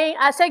crying.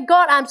 I said,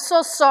 God, I'm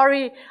so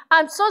sorry.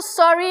 I'm so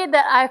sorry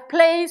that I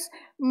placed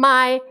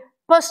my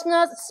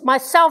personal, my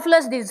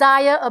selfless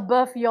desire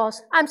above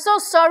yours. I'm so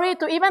sorry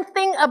to even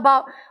think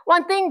about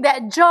wanting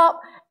that job,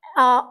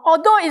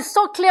 although it's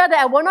so clear that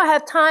I will not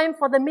have time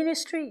for the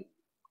ministry.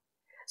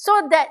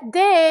 So that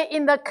day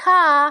in the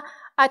car,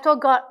 I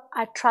told God,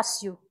 I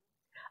trust you.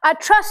 I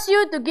trust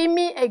you to give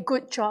me a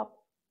good job.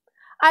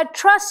 I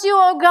trust you,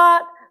 oh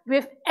God,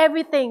 with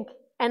everything.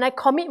 And I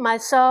commit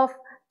myself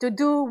to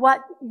do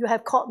what you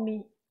have called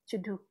me to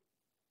do.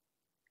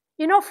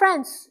 You know,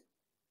 friends,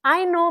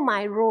 I know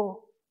my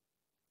role.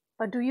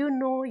 But do you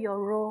know your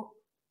role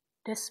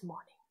this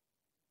morning?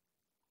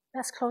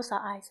 Let's close our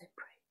eyes and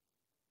pray.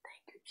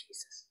 Thank you,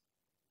 Jesus.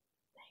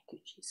 Thank you,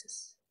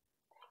 Jesus.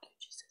 Thank you,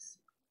 Jesus.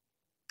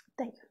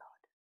 Thank you, Lord.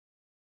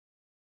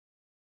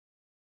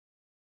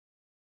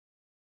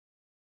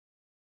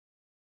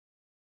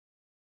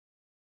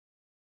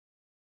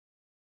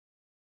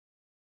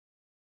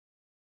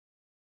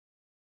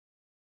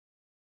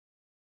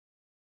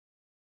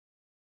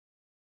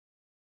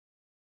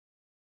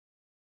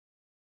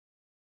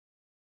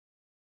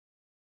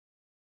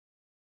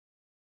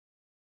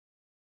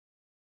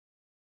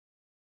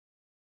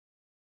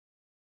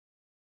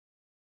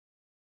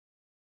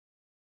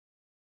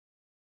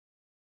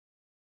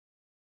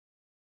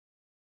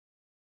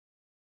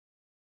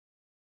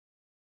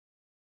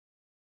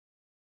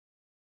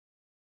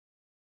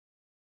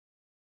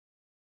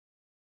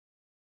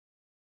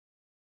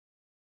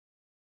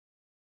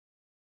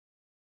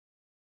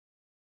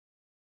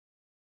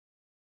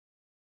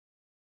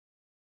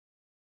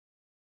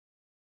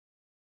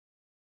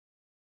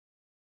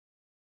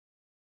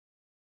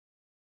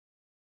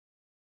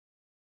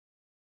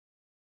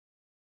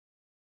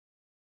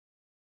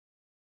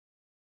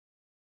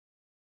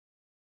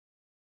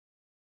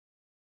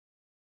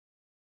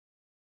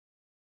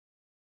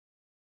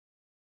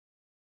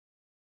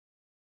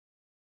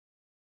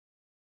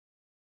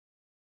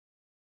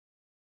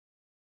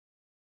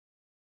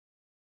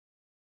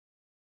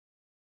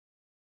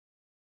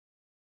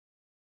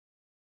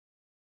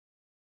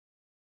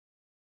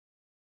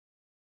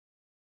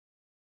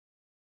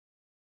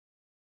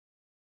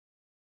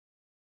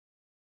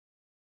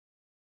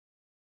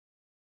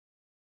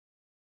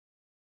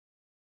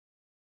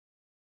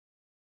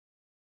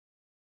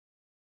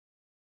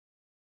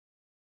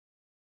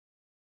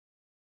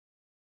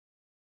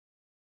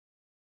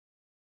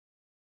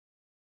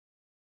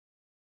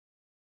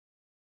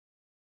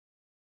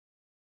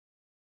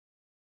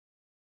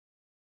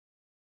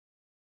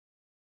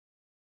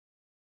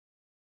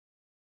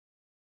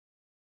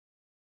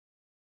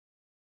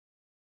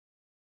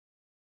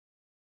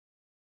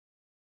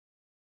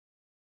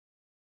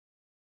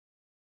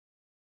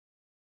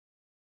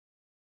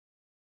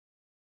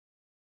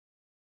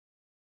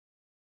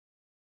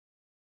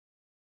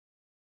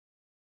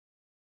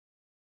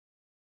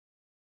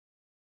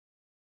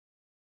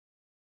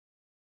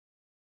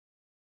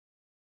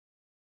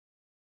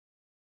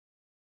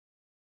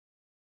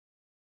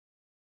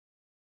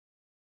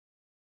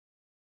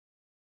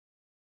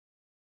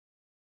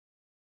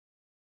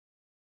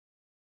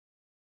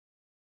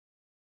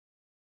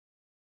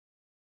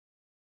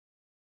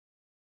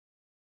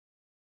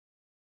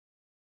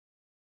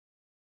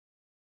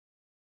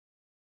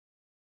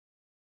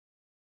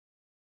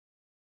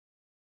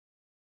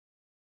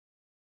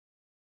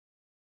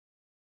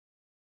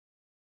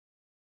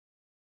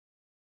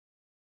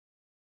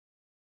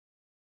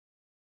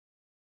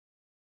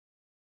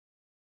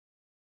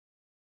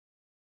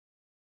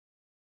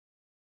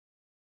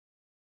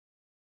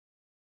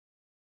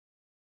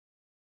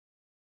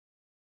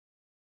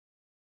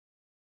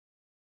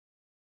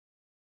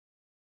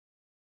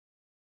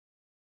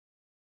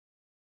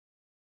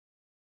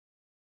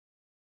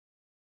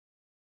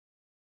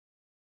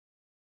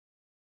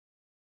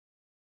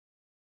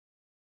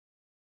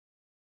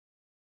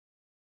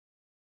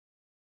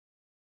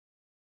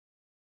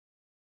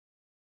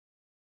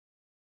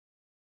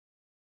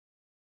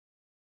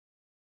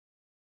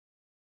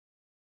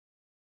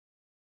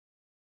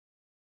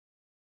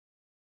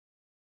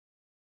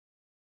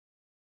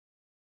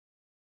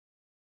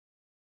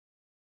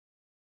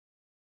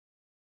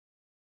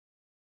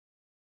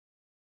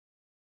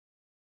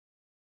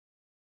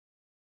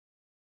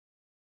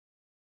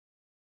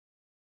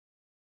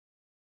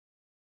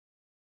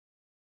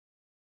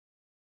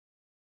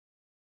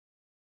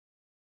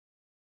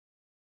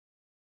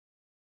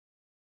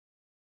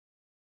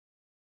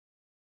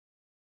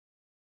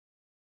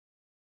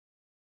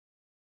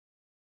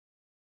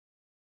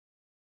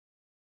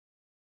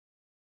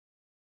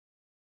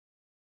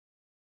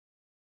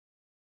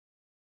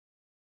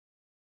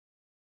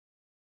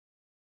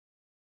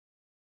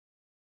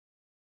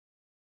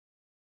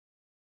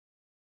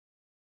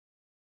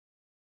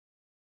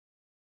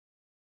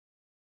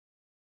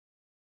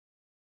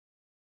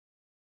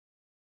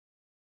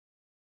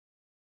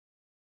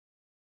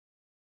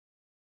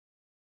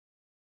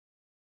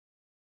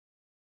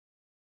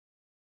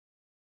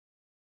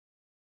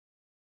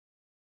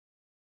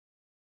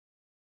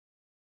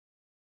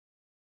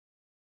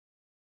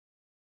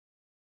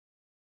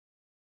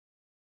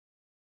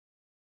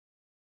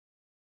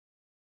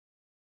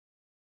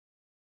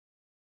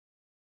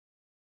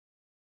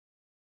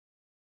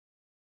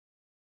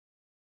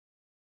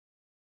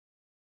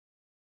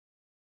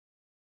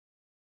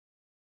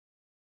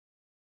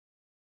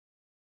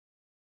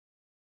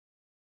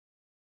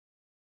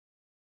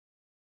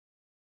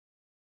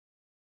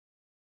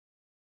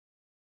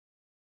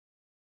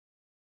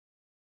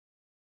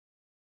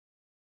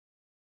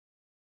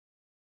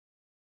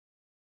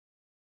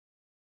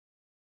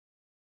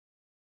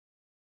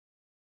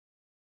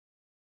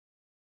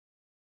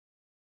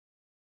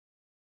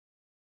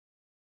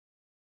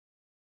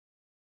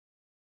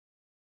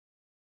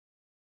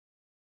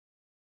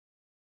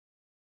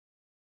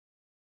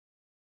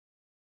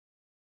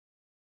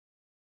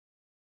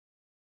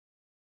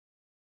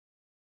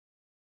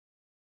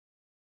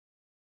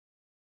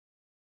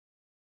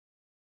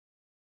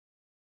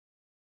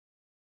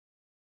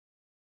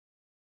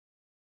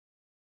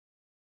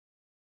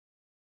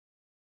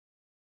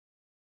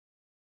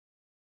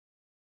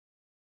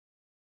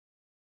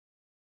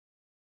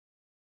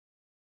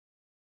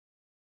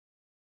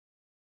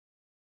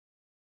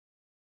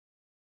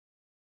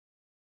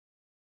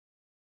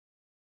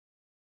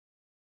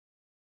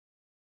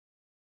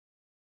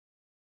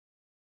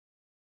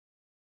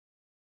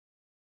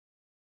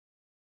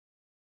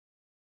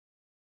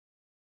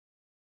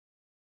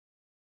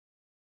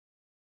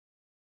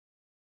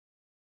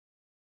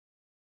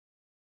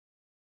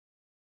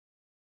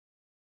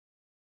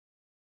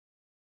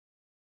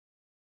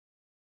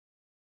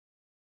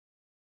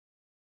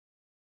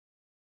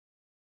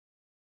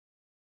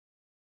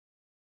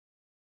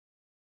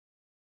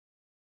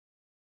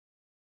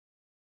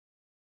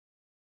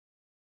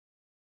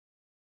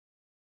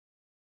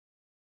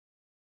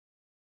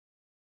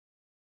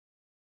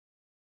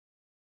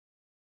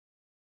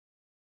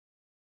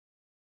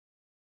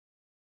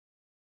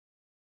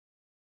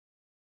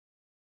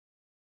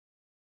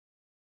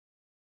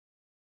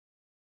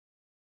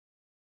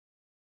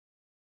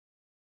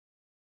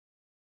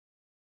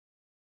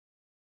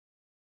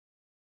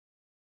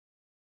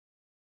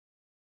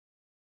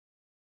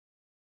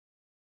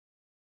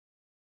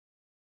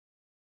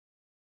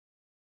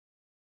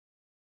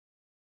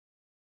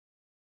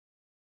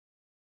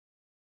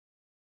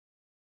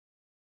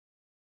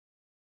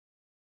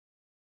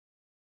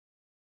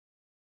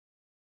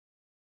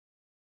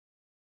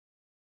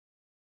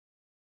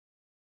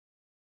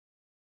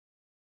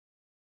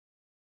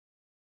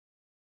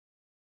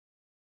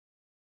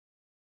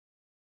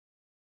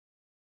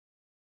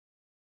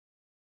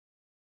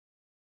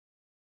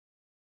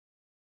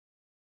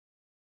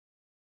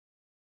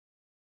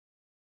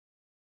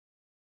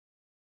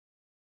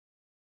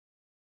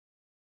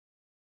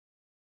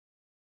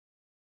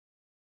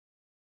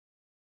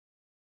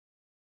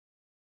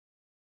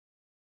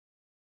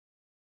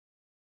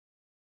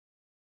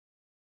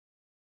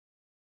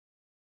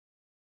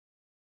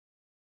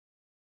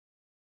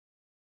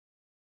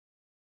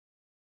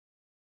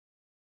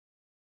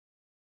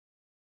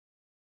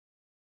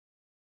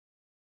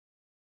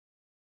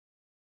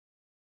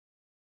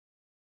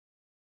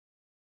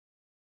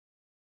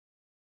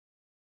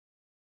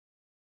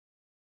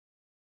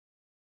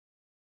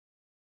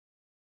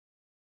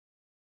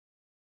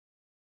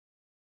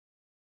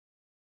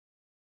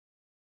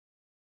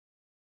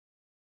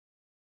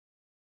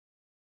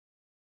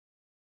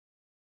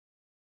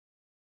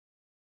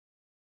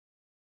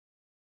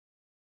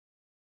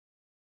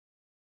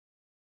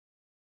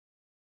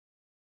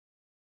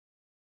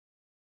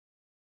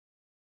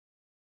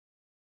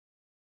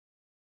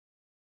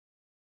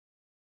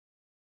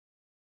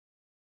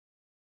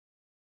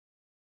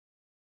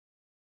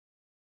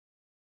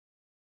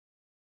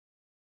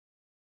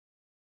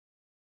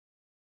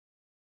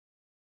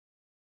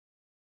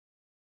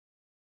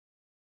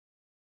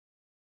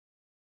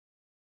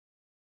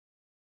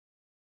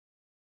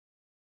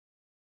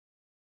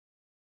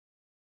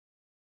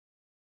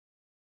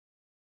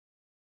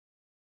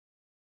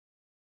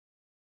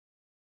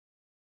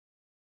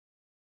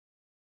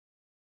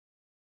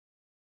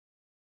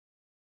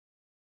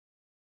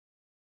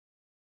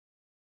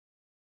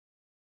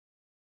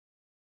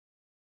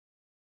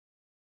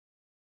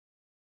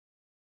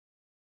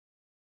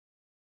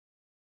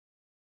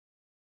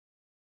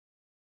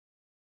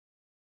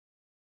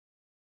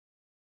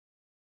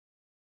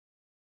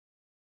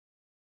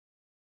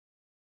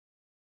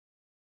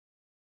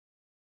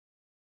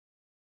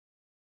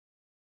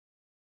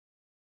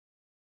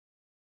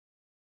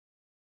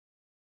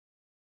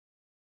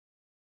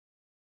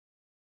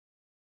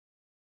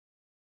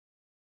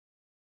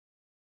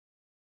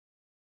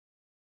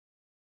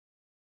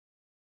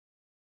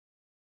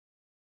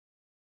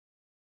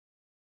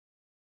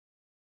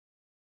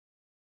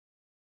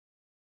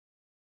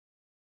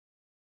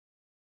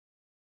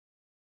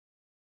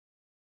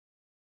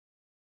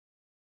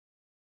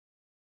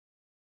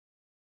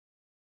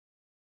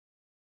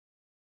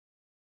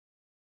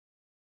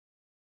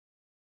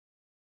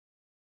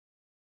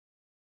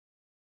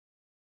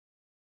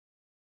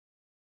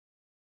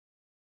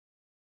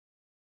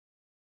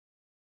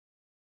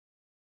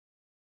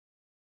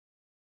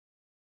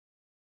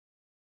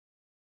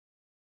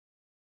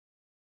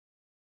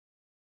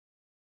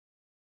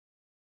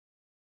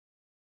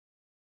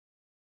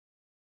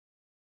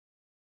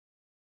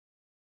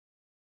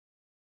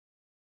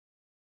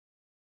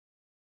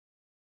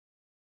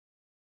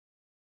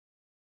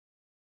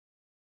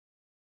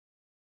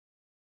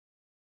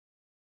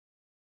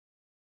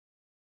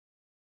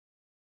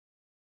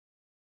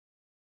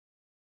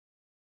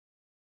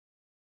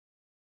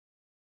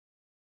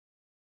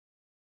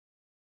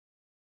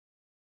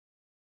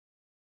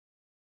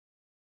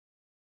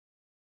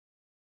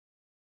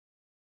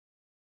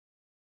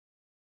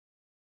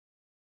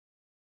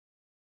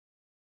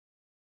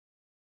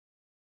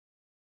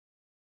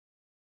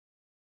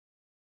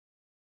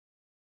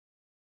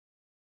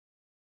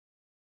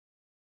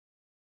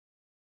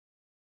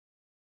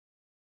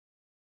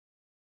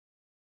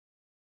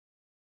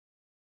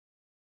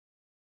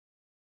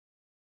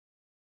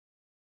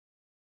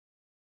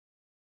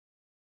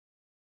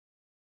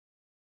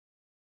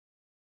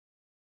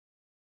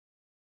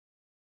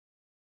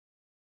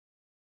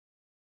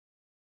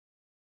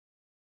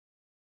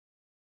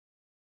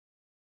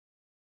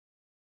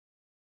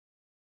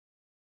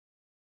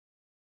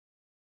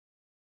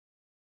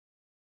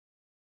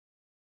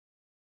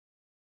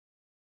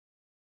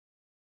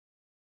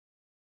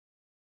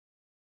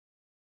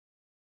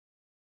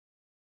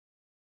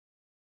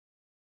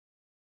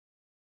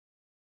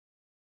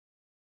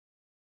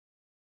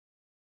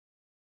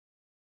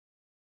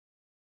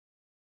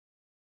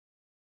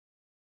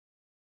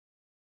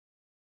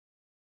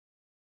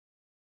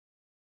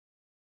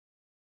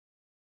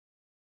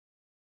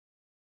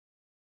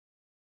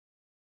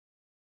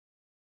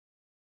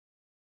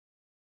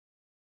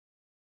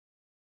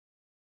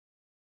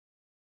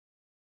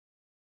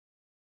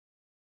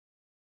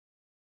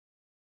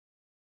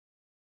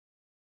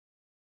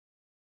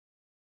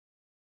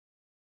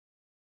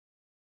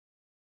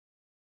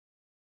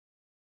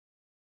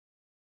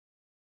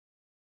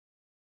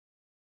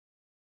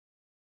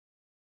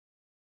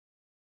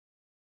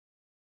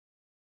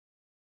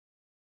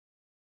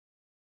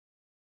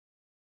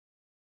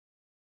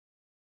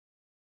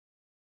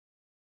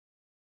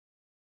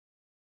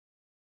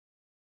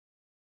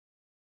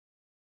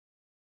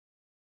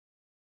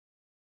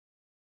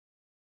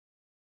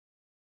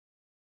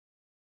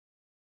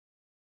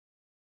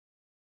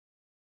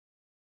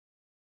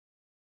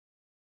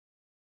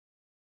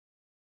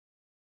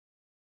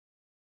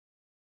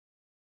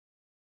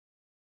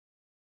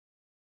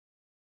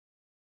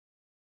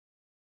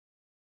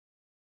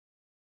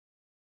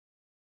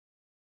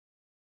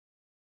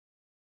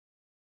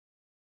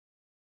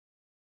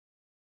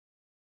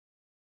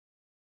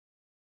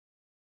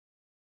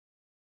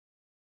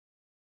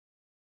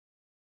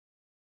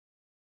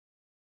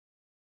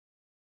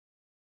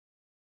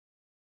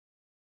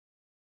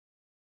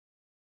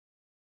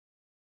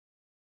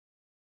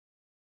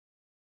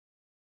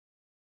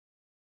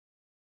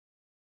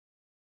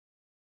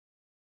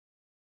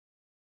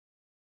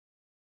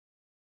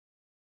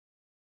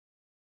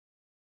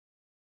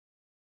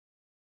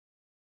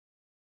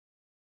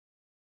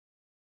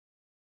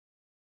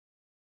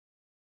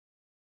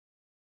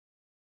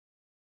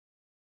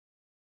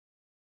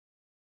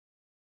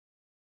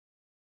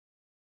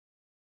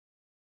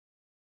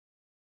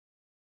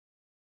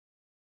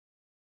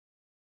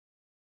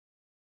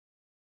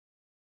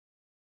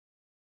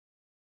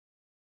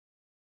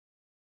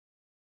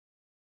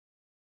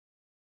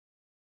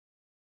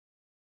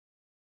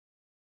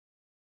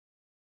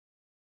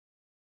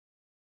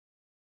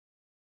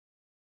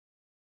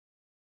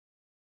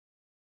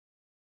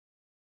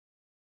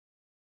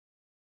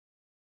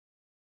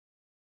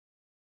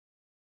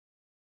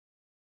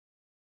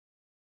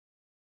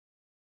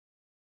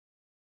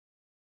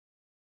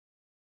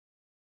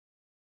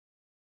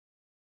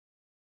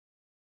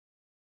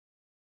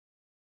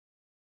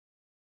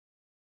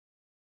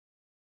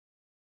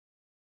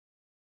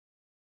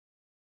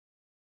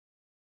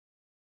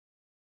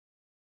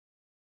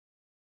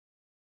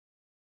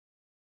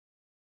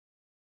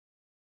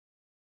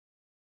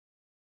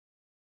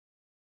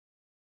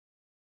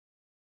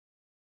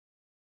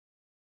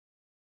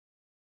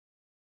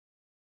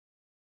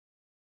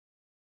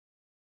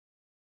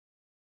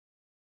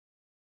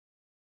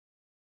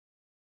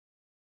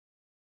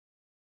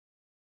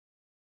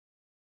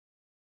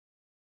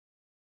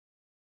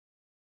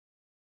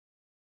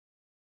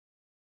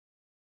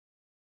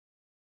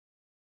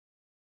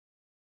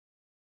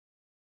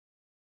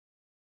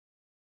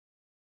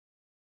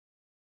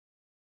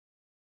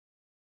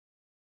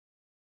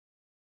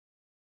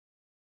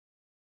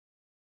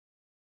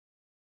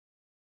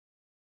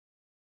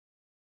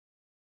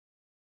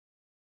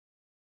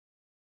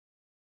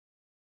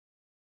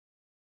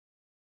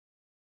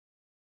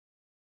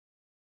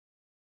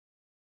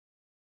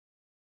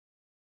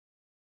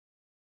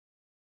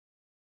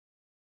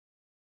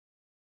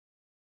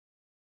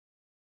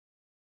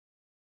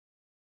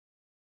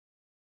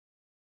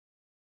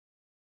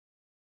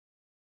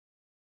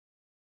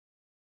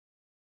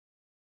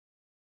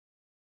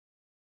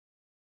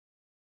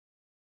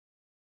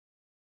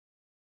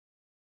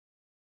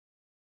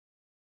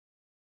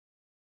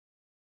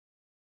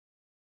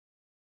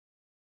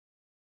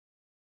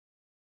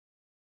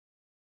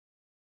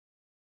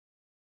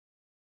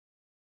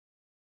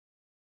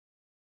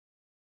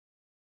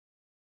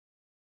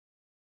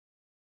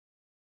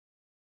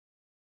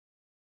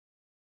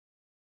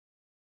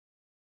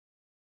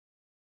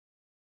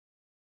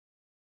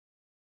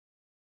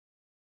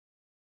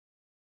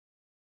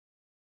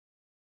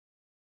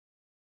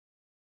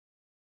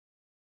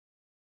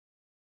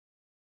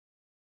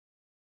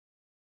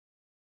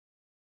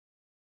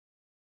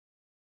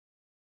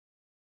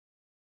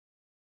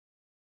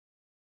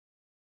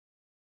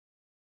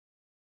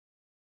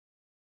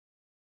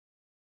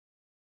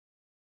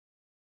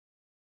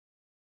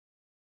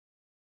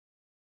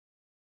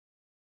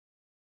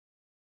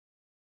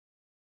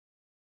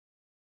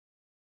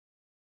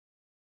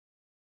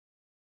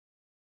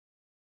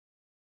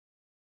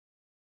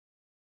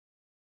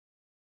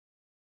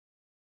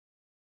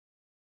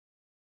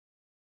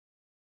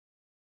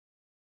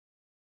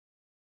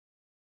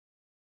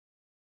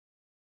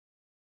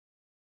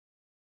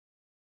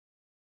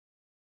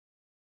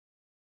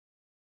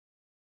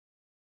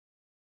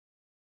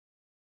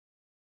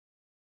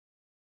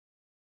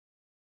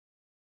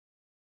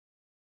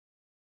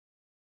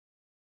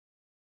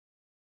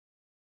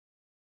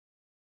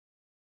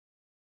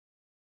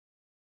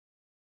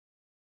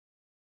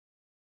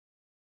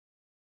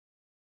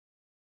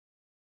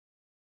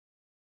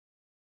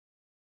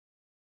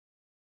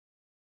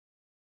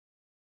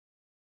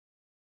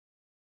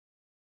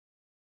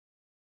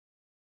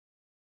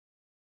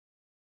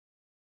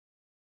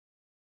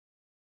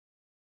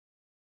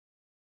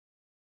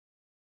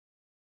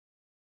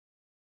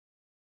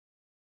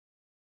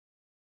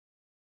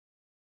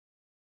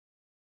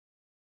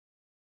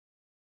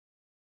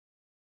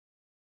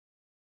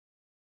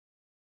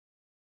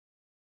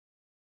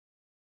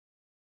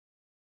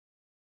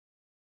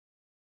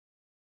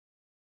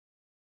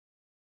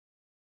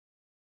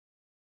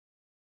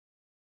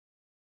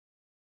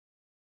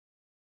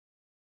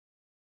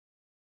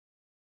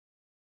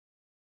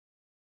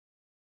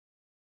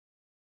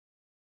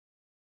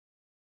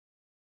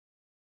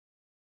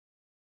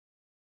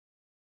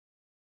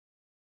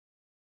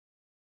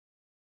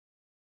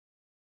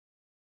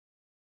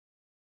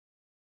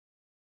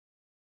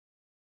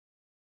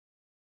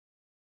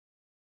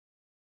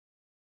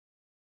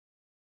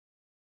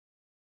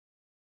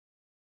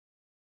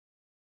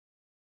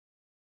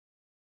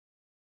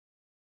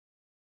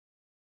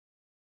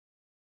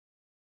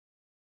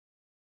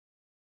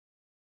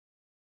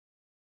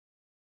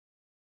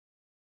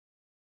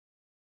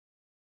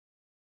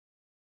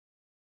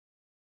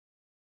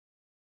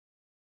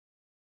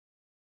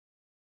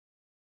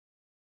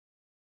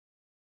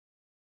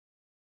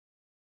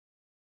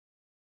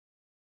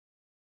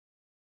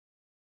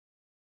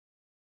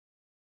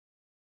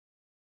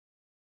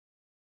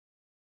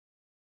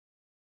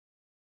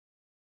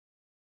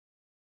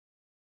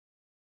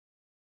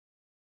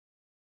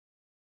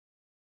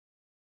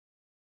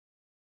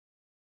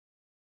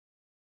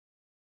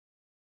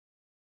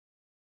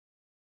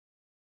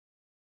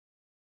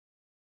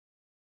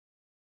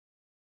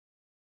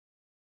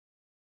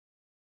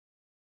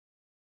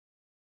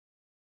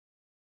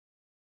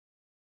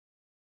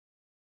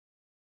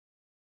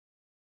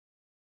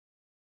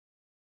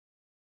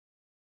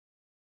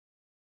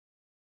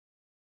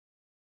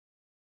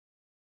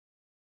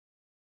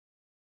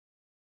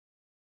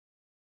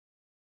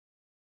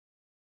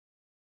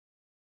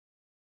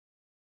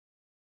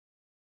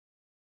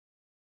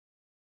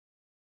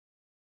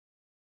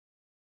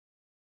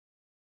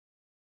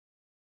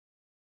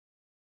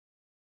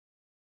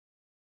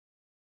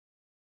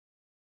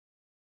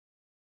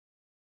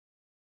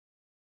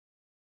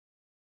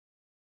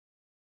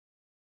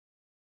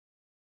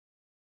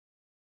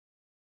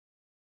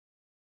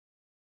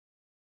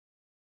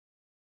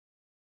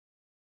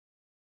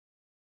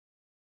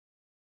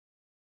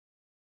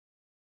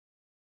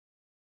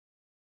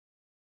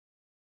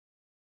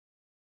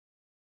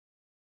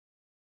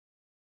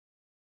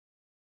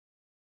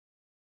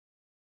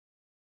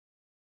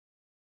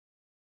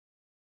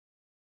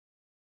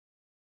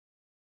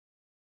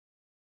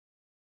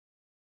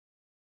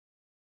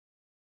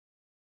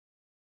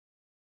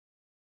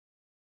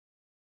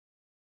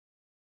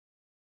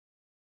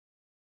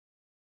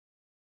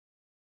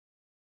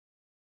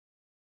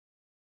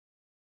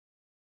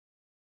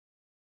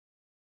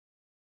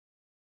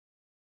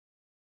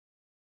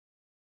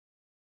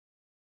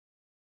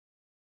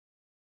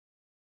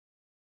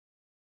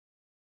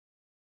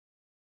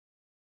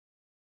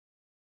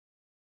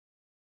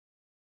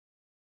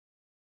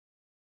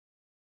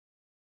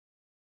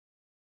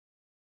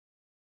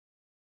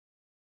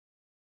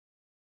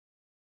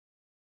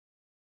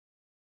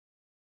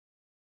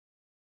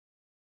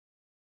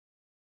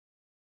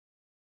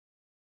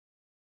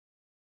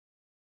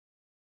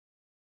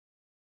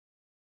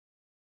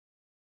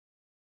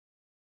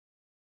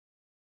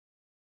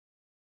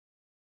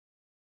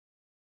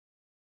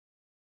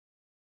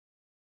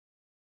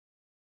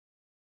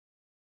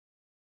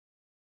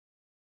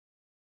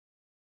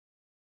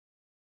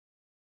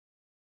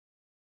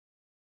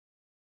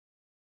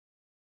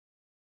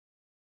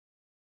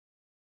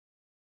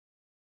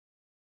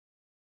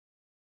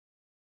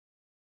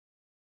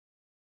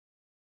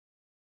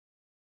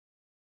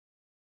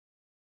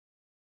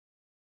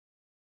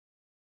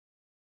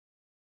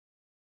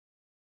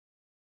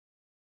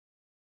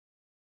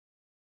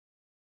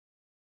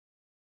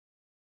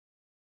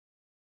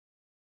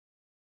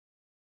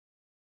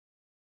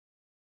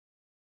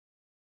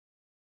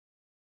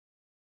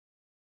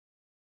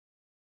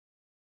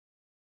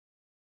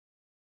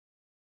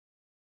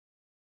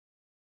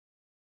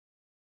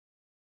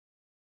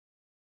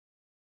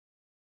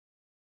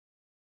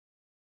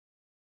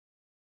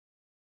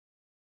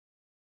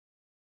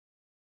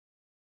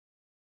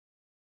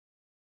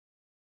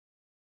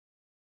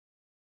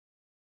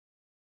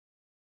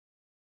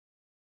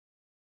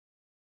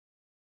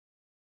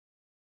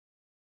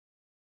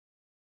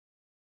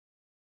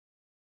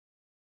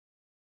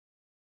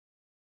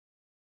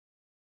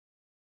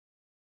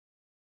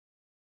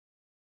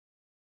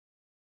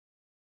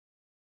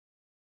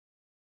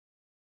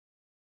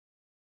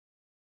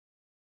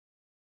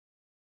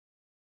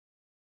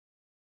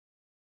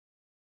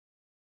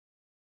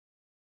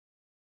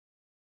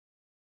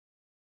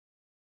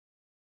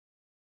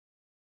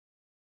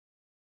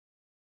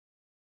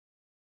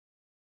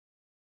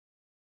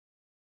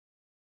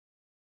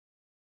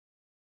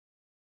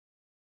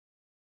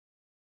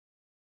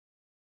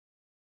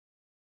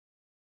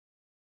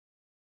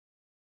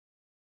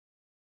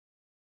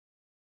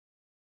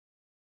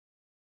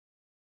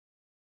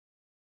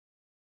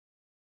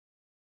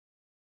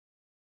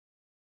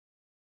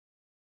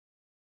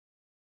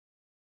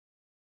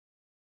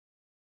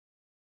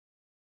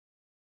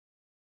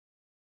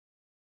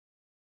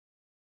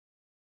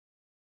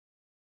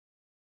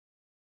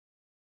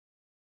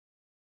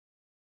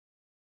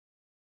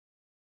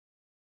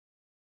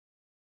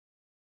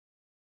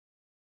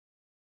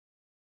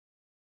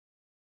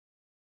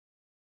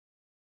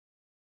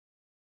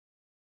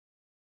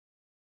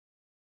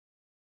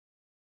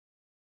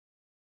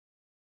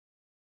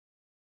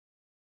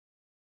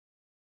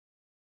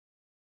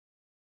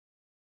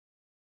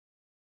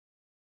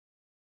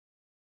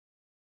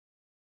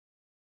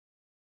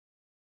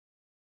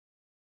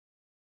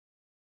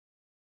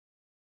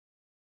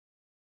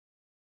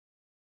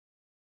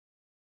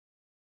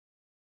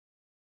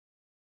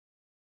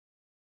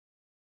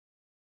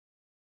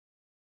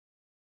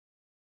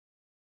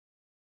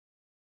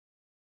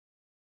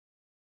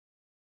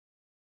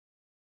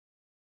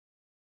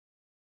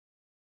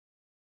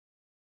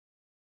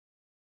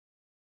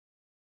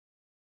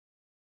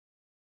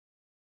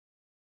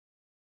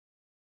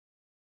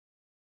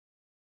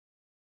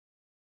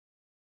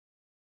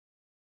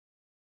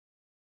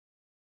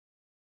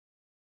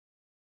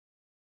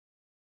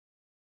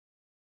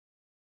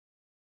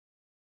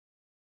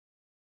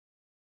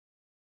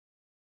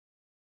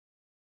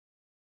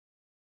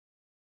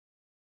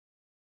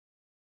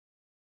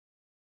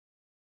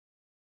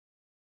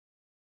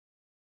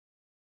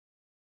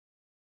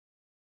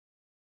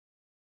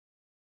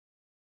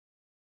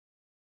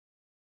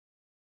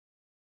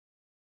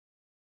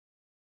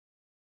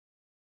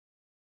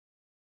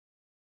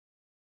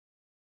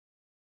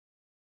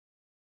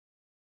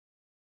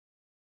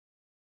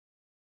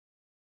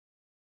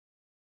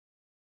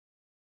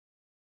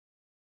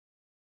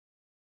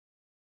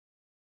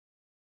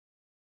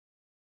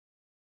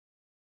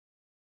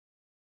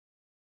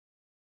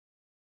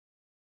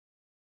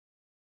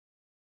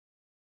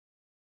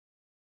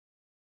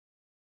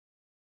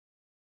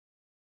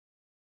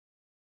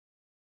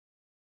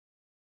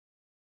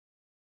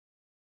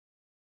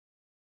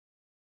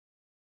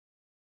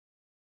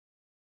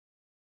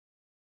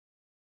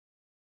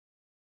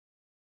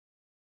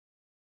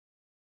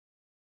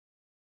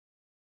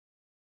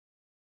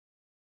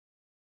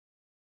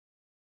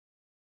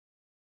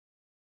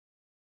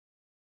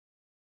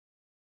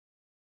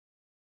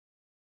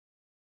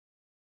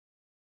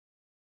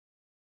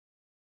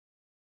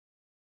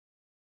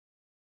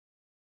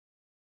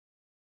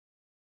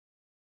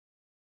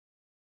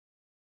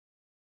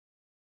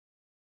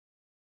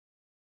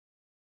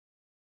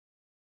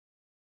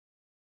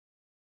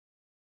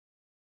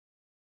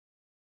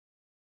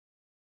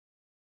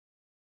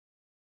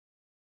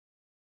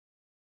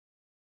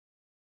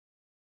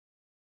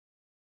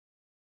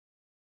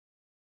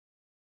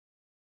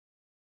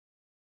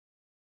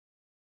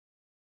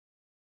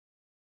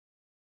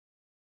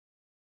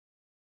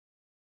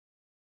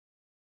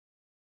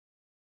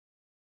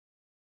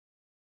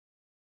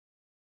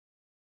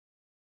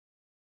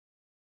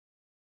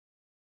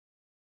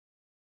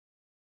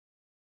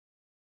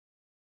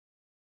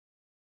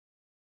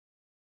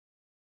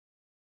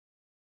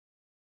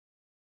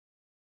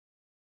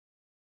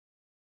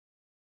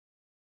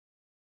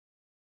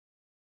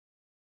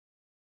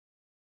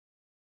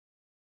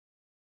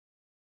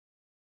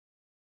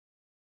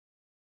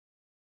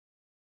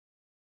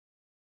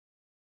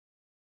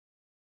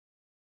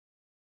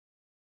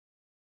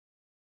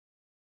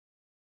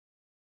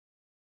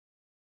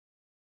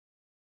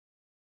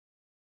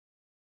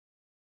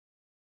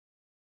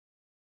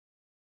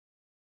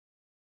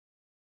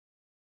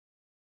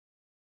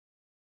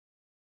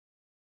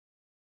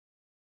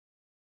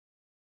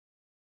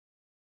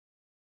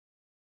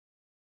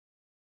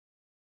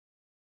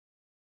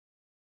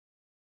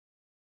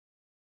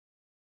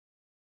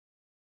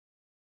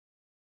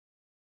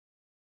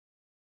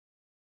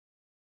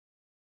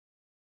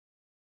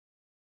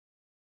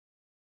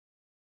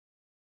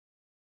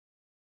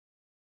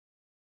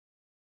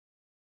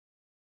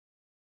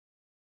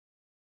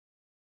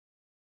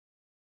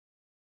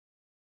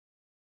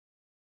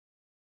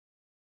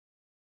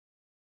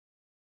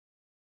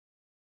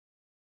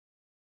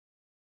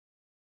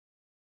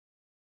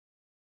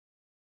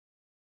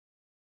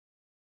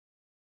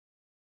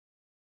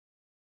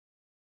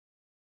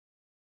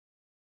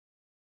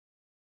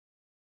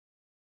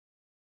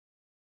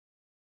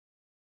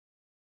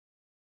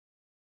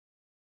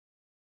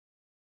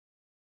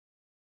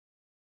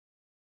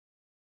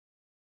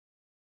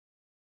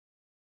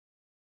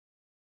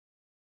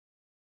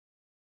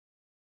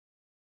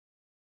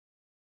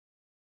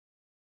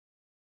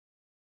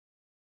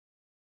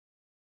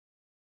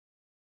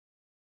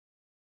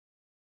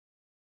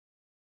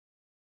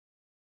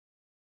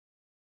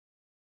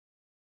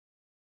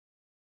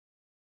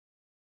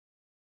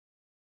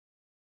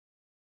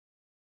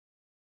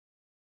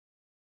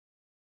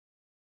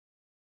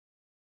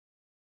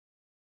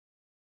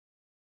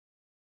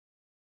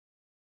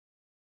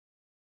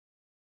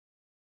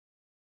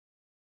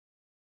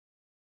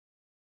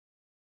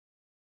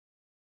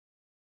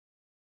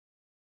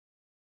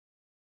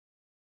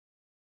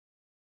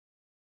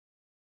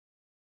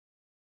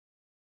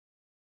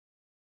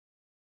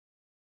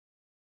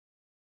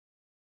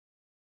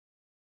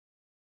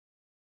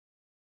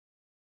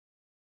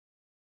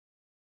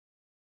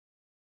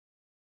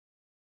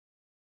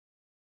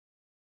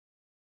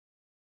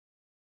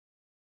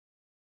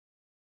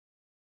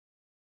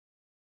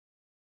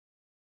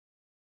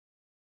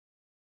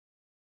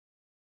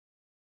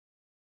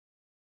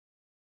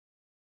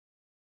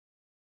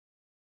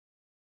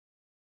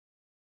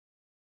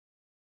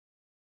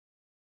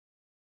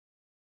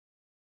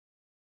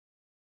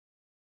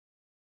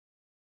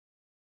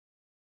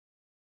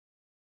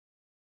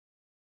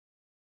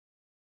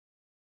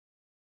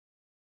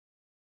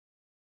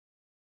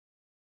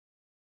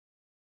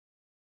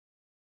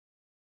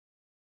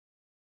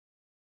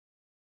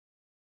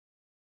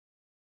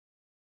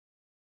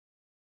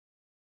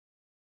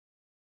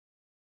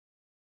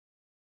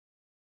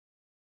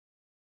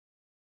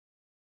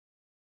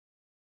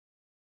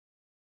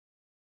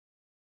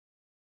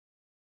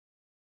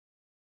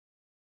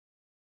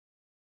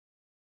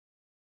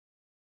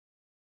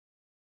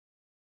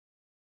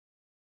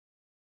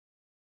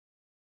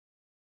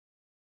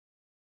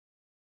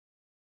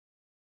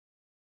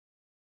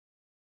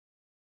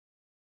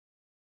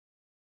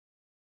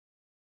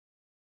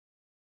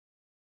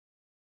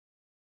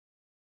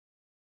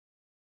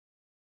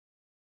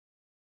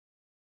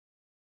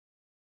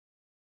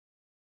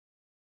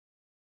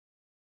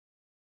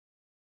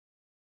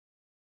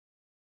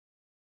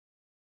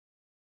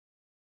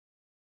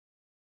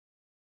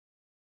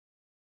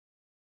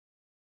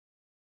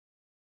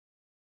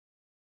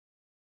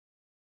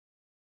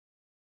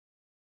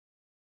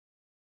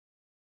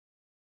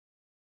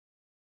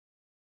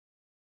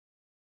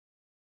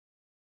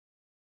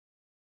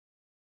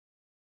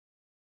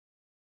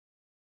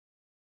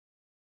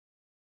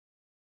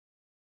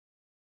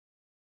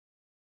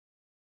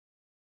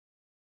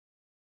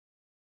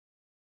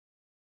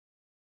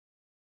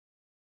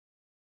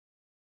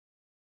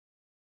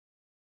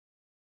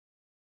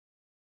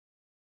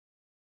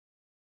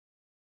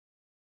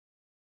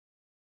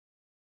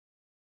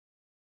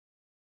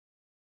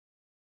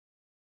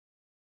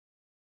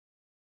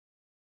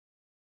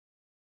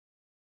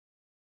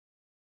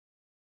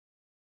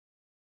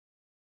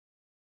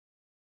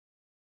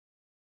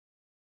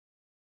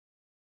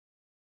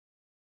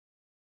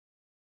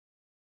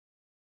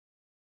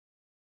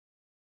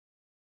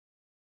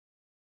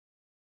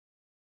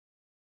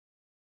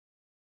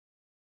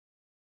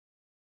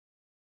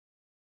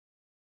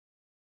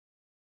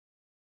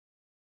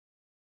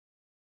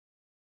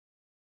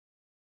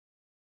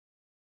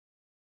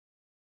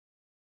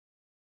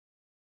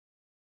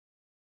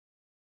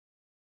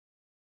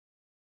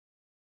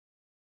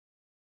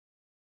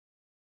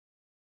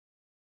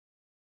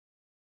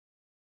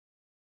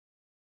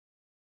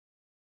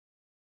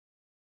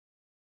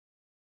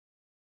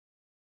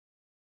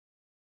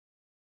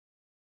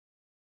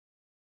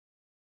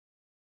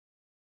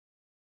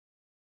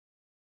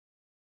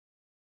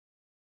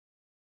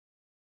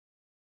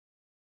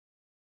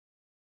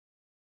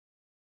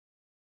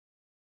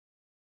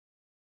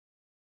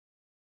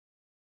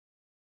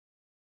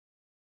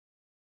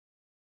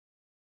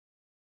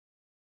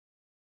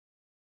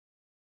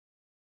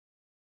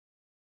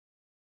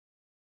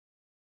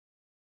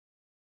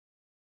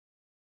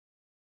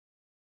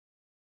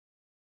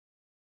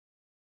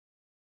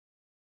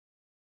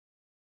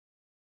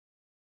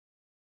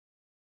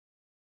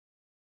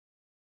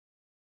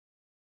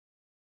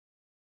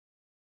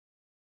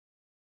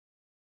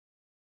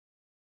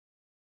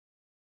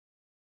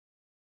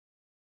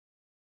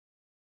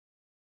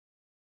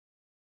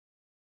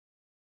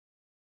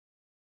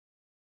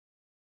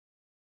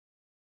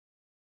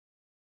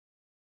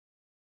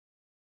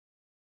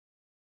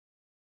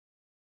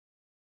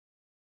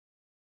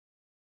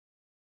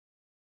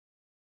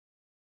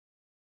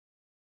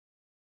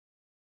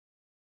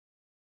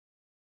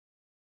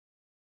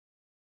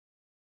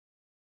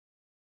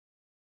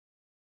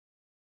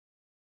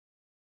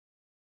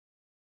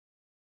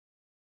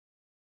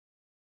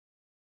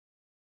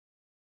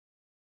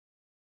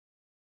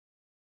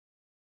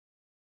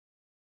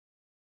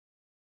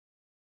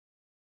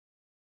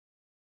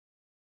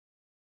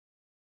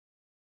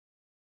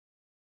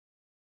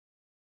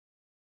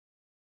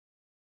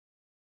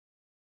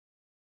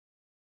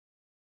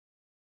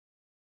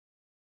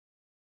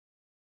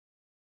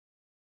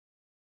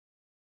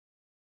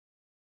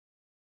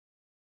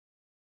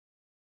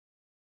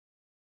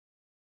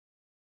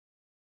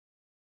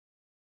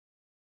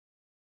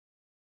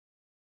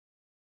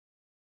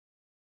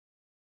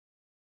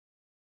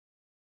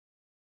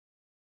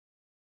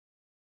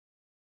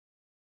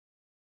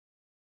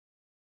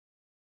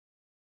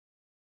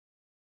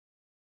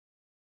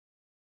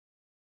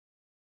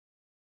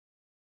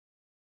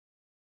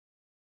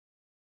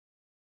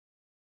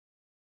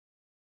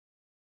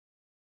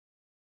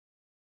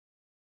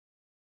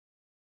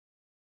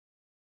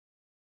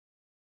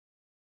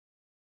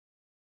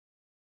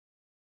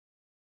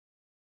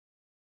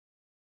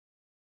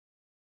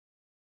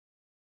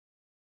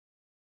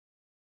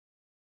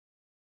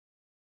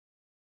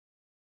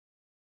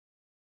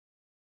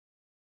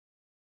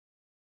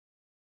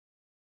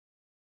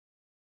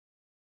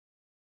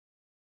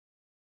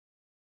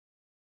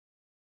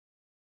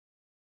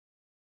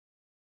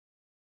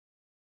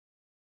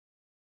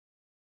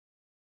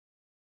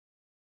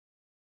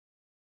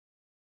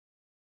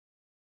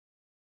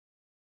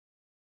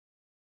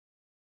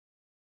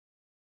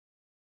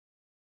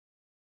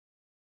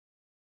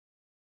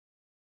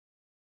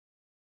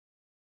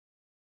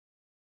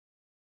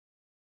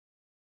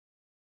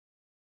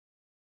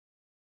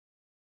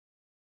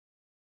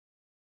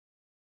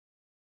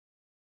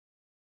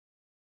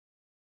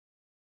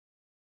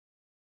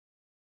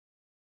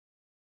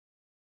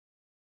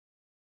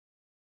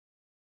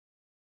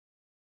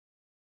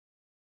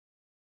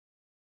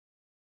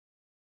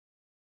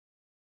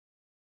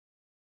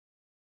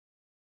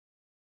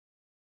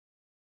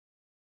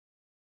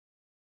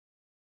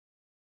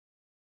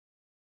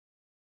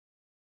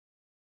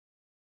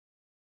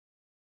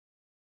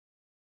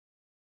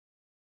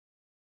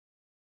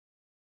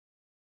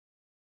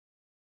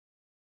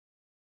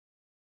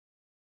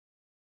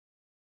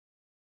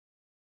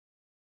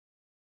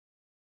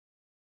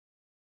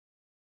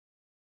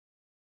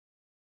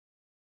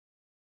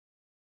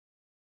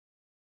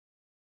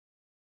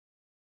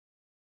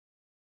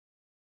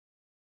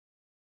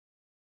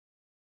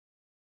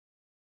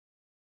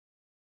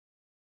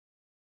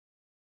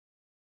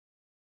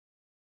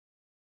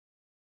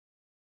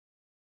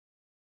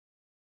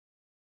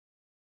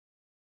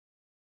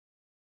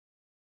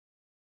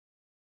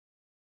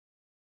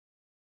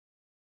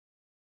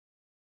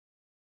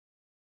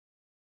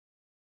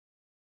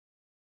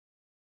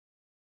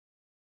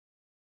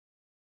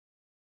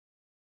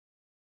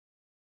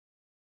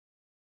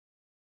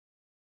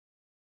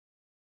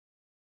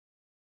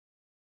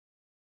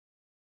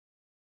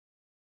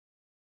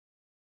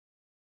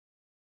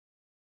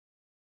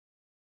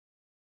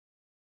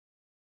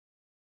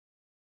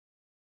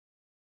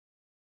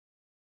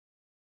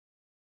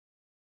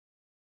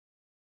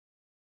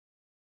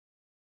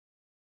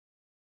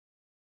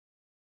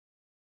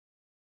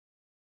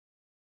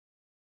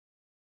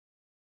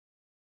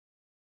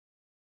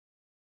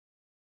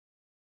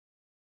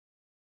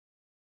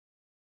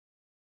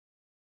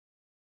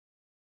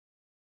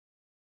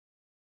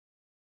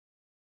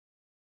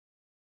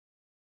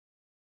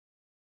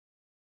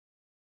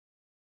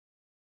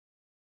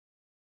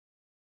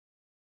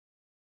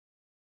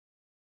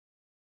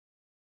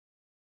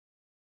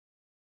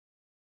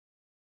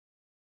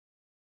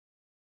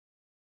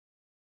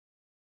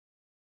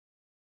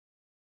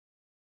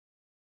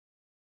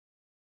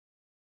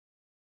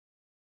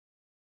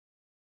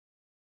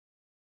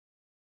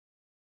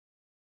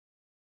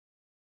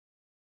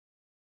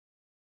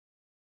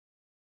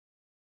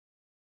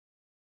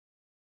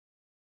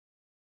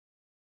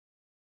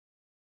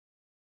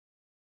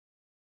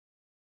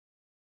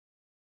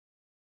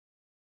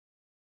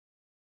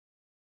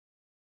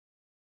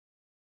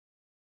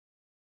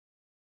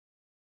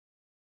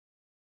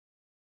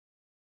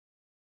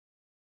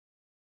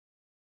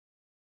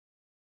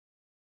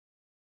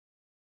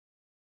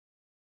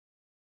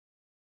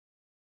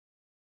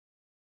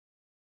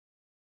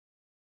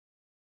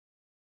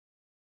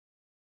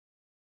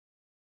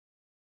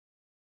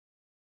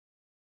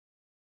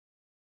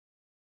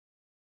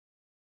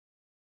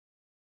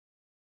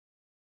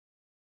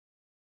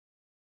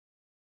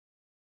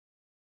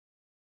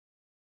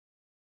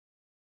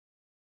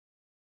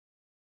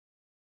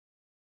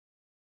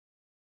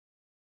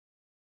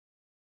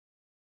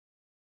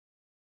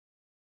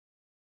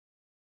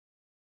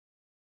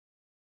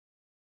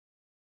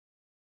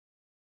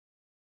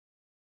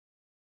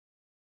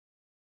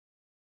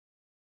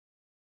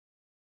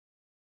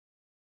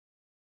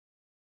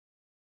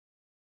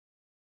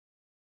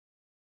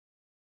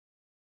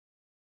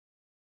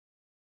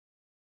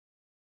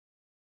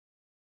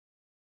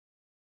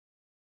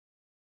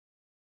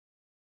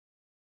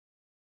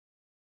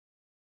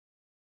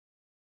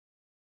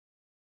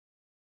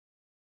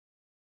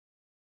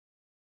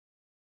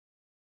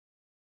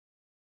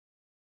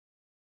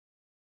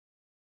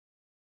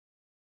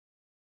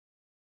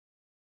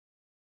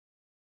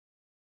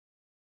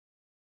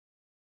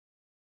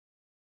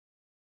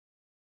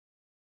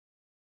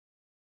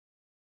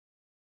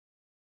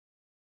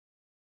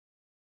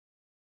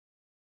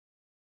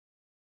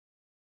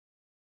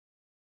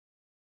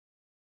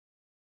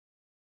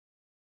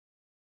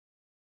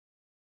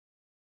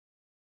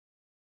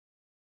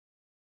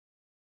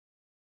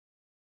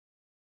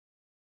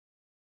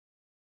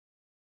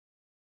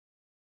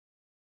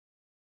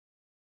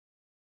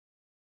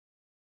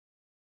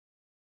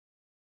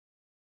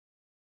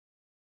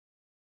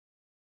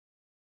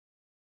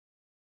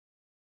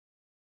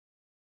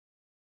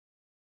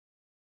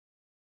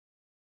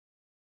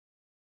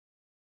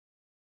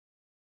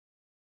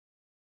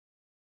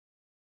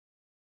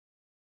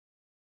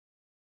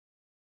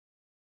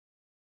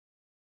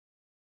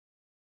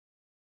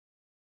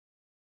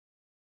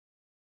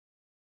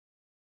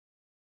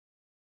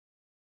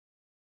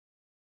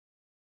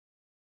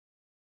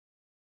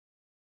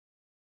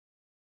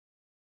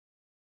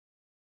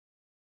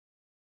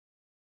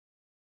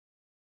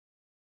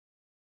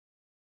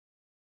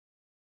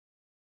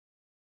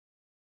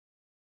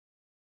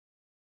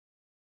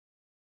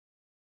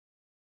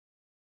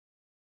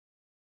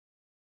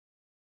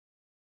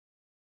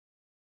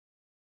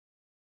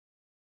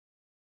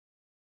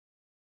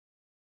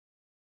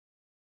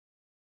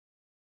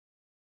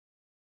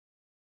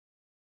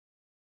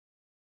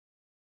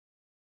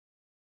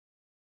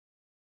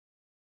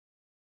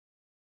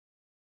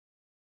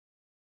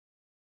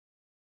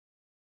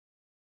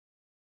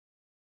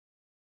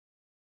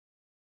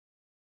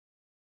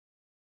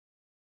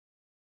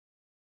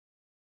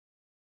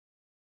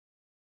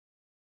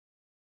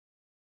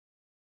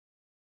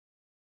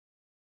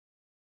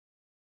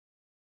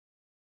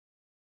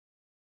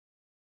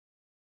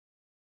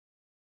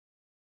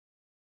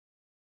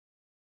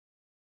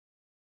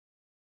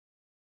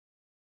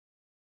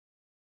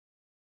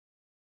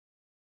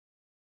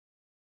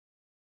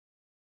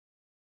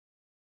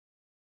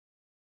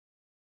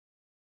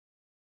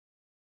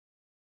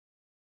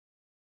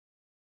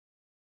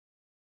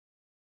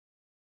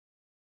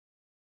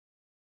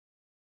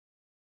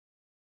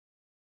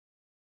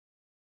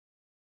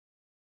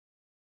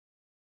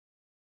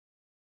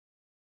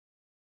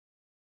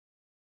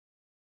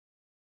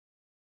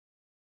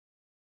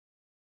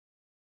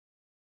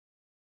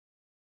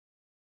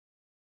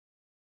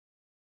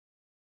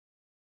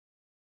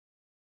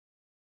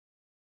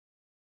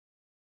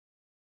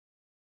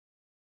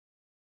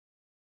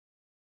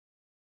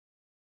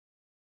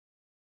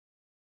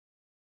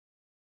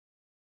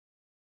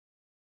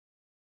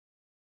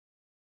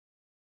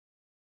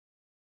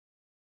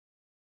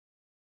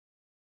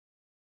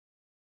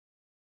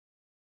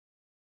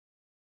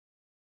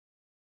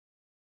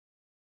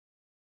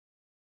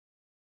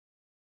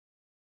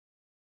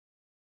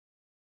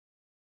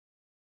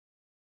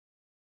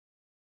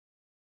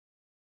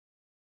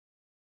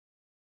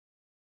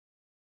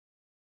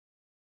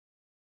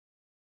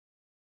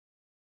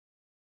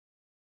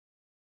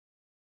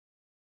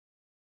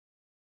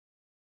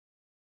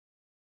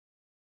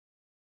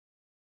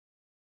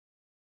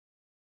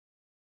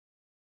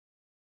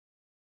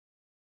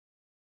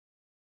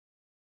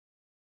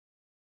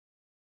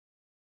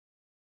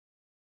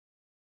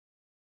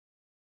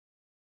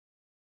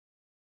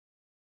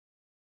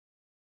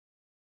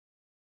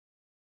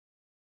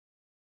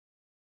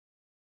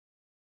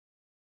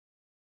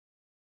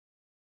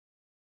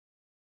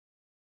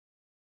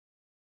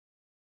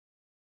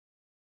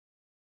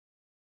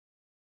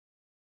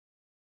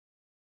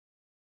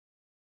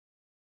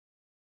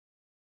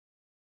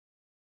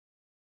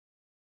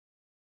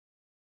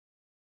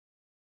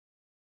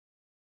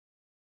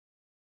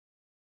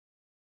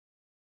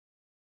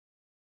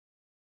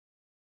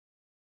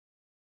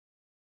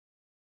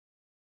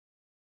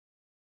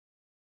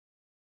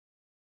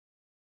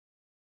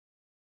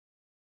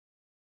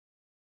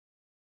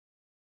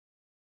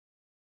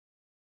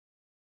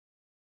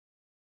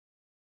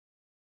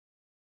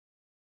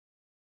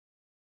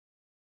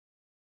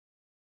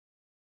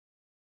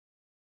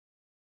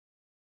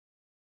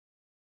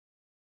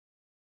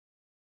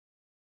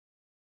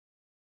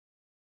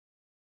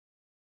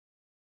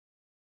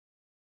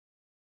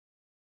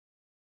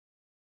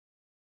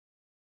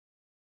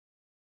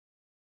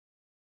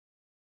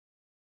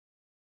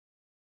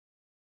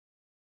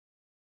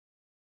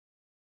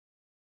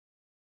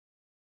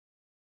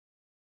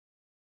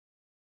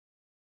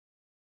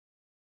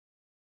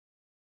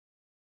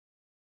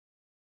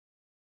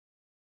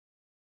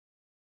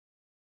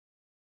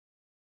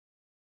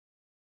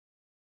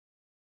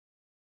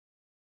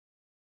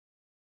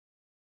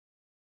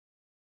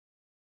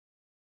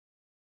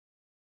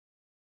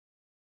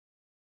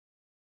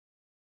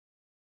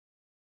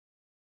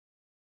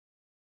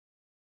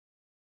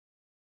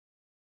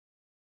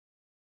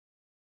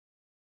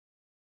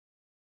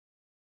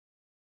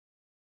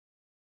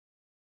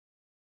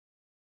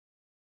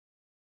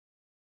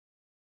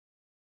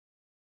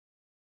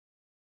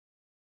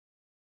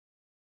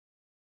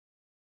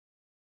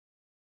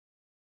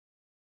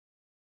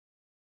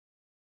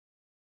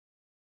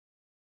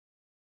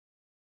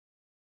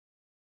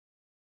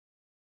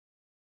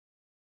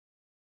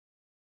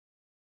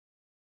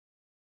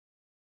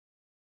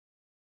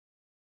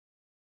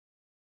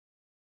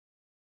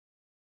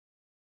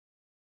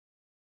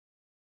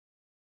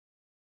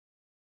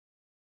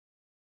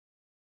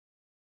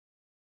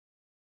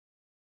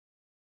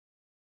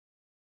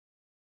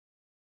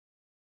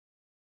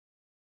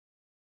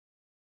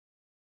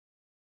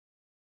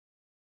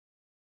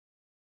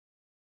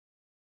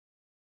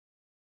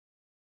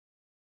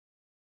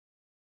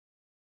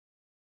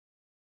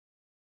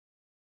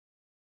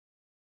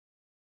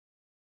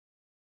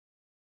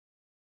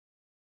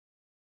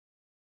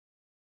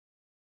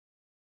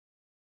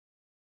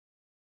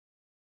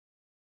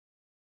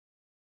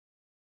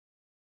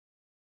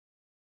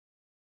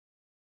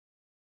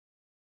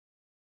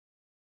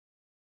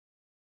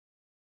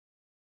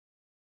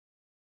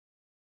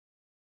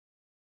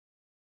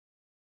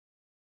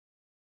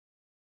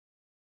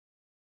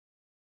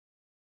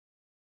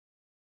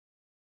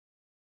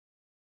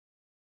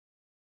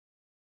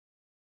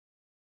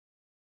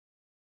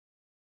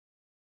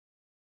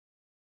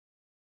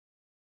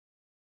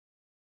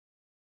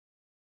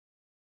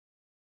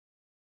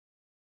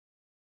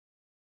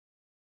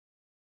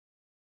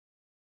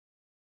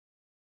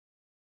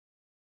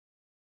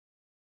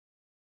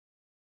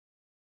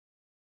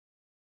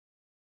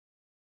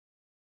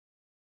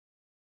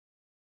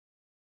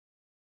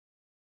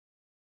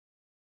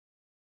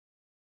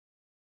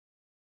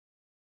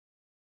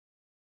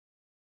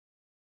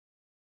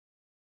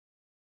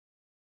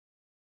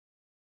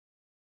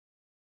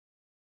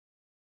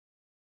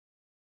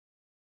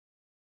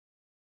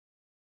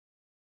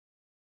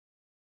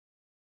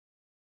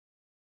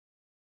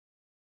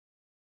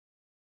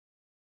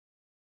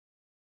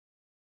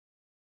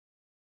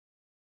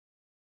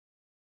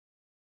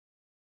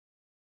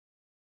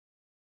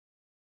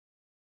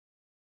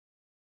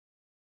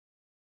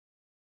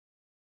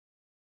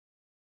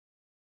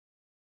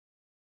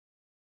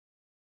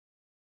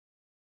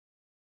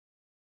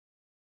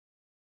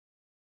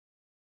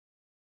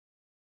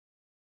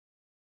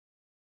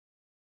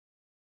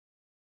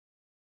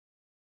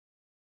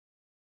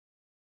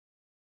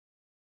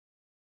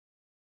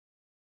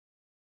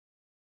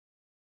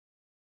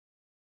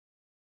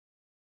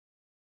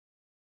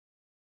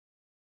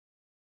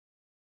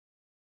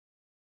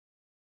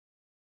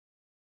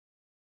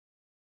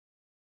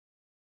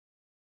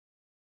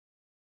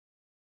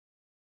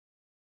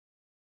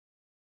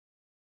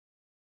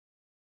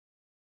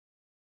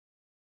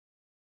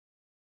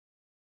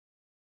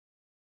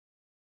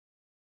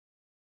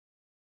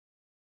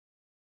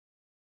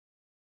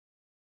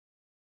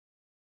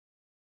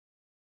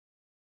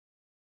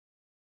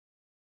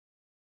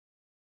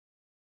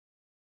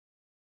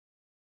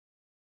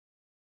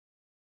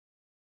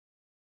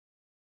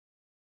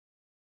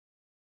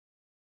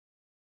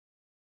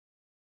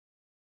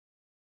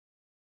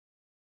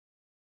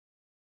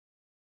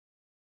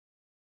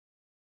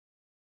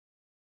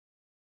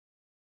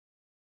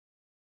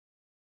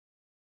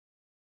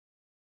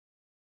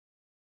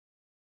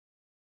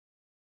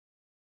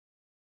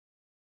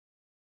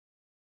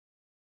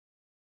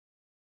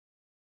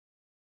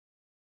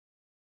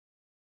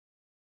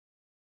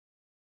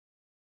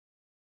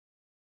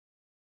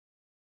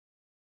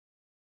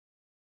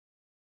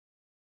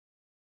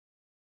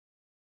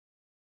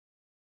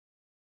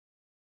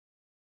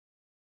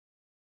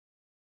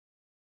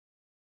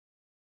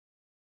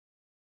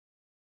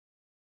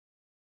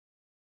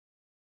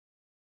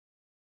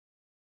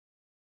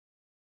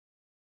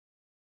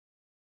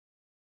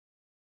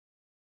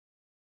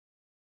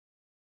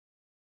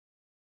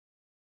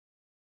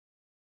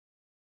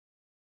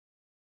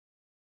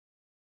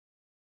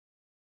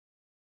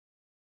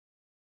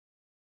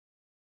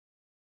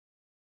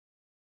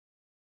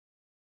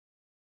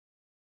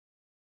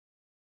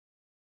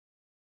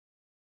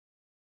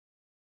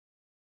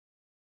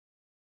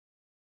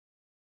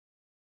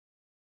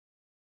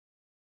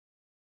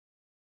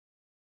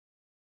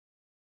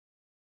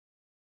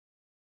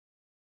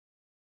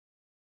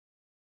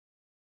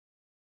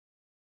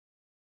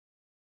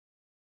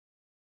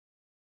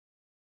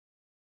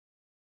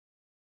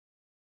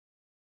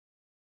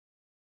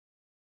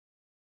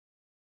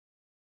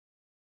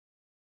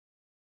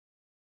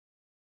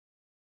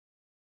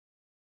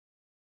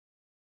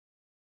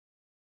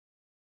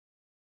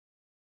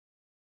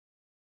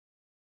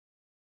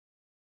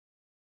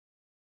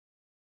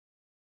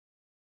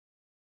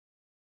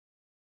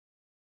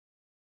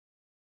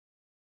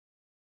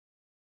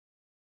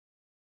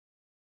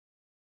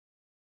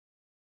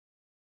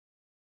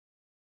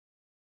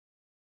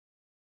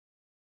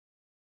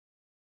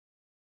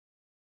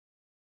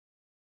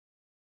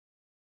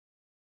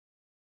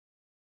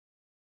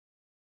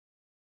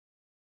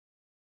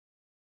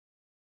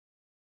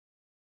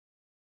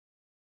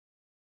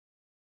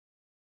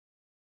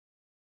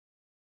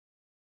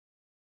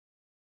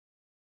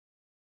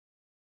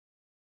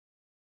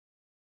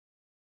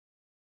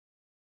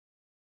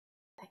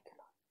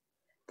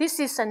 This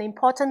is an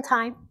important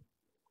time.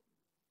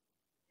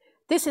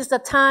 This is the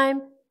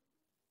time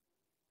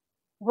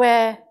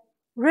where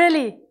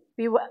really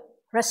we will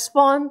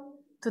respond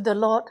to the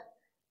Lord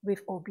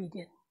with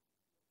obedience.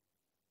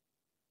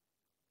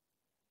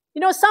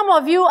 You know, some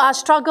of you are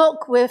struggling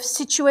with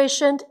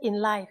situations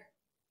in life.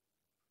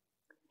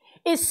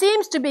 It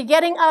seems to be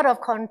getting out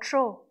of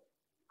control.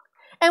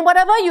 And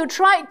whatever you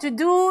try to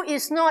do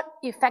is not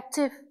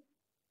effective.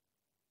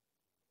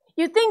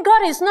 You think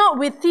God is not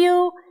with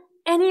you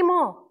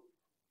anymore.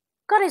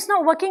 God is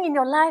not working in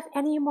your life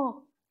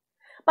anymore.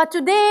 But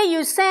today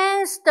you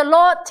sense the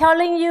Lord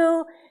telling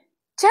you,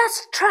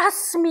 just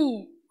trust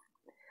me.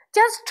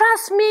 Just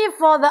trust me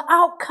for the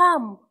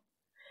outcome.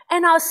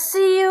 And I'll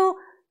see you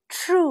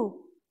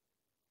through.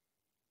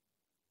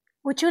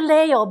 Would you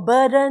lay your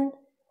burden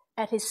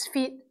at His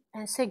feet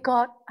and say,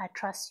 God, I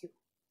trust you?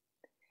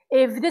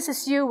 If this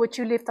is you, would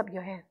you lift up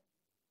your hand?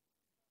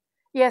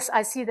 Yes,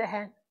 I see the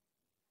hand.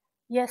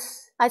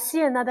 Yes, I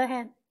see another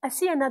hand. I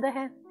see another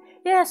hand.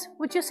 Yes,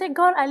 would you say,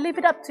 God, I leave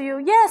it up to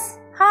you? Yes,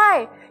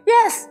 hi.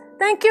 Yes,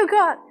 thank you,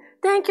 God.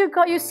 Thank you,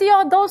 God. You see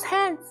all those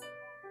hands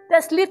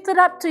that's lifted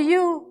up to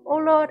you, oh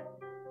Lord.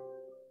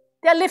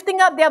 They're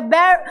lifting up their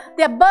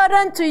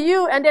burden to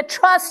you and they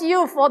trust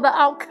you for the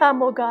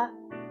outcome, oh God.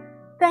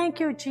 Thank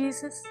you,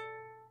 Jesus.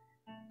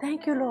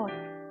 Thank you, Lord.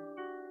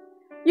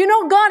 You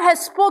know, God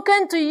has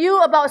spoken to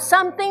you about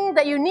something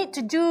that you need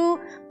to do,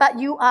 but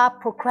you are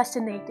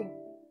procrastinating.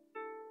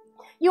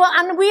 You are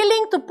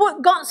unwilling to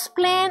put God's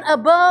plan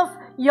above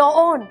your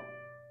own.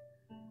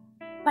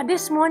 But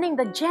this morning,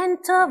 the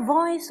gentle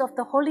voice of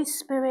the Holy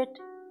Spirit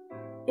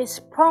is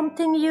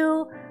prompting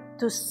you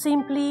to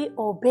simply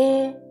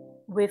obey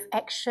with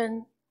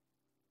action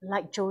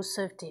like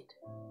Joseph did,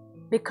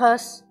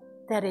 because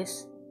that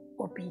is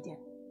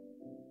obedience.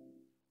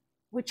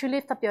 Would you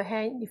lift up your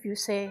hand if you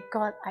say,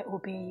 God, I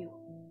obey you?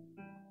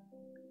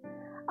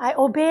 I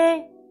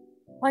obey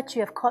what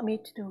you have called me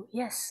to do.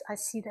 Yes, I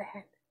see the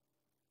hand.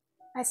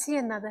 I see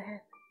another hand.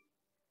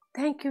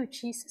 Thank you,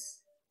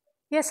 Jesus.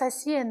 Yes, I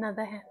see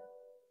another hand.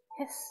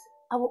 Yes,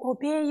 I will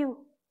obey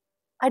you.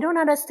 I don't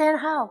understand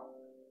how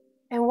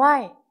and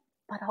why,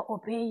 but I'll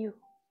obey you.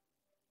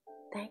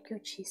 Thank you,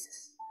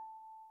 Jesus.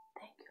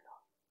 Thank you,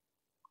 Lord.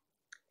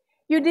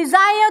 You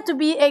desire to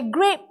be a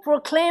great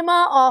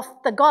proclaimer of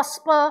the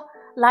gospel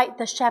like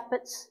the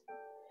shepherds.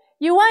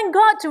 You want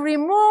God to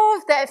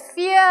remove that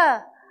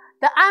fear,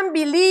 the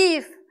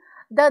unbelief,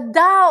 the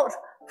doubt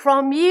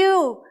from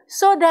you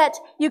so that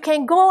you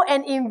can go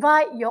and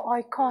invite your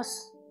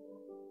oikos.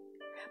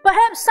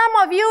 Perhaps some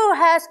of you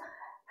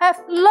have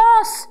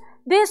lost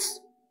this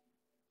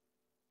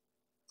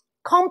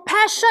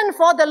compassion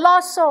for the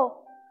lost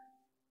soul.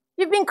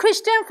 You've been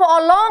Christian for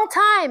a long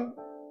time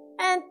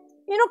and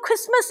you know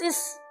Christmas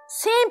is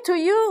same to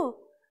you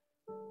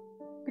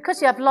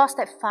because you have lost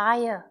that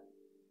fire,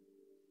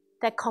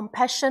 that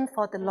compassion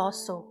for the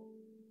lost soul.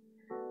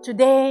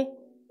 Today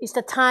is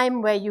the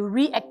time where you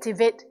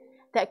reactivate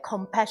that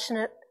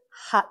compassionate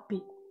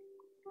heartbeat.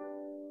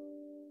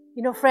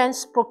 You know,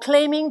 friends,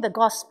 proclaiming the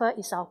gospel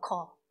is our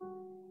call.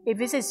 If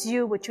this is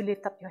you, would you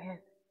lift up your hand?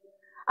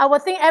 I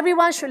would think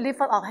everyone should lift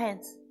up our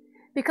hands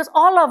because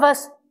all of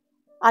us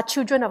are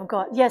children of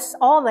God. Yes,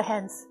 all the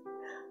hands.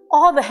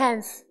 All the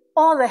hands.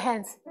 All the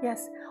hands.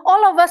 Yes.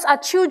 All of us are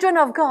children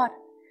of God.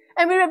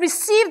 And we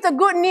receive the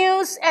good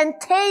news and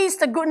taste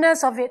the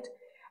goodness of it.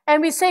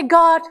 And we say,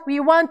 God,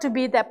 we want to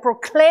be that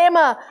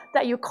proclaimer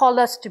that you call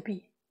us to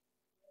be.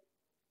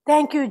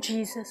 Thank you,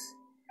 Jesus.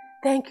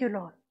 Thank you,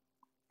 Lord.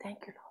 Thank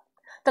you, Lord.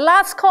 The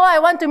last call I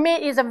want to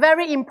make is a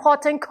very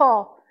important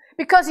call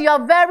because you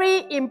are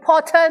very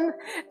important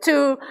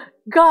to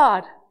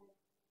God.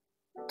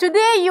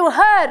 Today you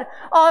heard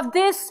of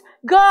this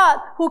God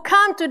who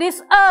came to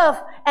this earth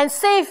and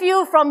saved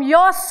you from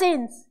your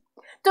sins.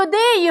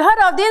 Today you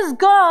heard of this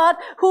God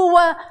who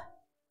will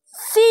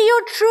see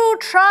you through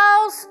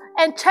trials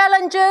and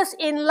challenges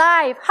in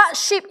life,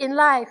 hardship in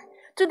life.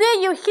 Today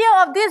you hear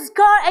of this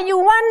God and you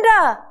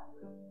wonder,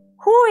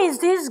 who is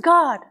this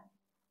God?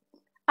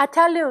 I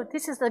tell you,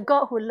 this is the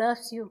God who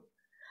loves you.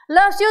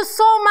 Loves you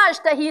so much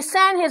that He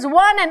sent His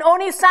one and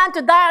only Son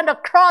to die on the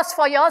cross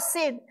for your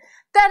sin.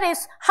 That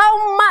is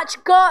how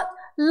much God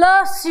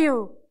loves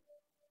you.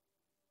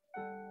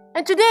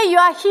 And today you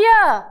are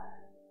here.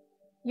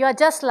 You are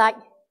just like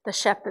the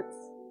shepherds.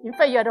 In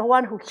fact, you are the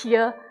one who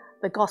hear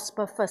the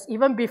gospel first,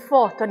 even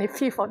before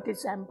 25th of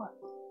December.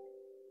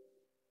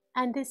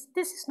 And this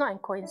is not a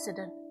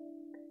coincidence.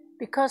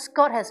 Because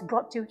God has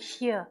brought you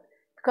here.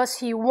 Because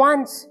He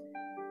wants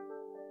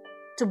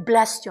to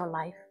bless your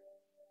life.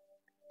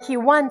 He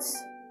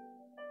wants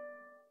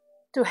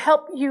to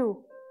help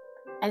you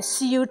and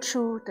see you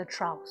through the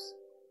trials.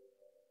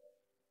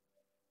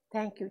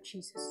 Thank you,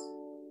 Jesus.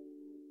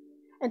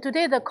 And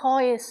today the call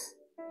is,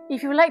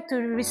 if you like to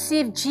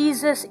receive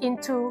Jesus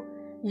into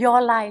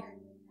your life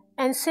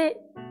and say,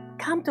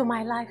 come to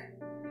my life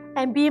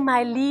and be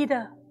my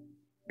leader,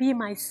 be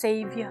my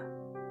Savior,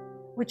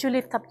 would you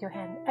lift up your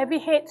hand? Every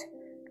head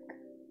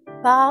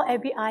bow,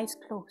 every eyes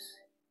closed.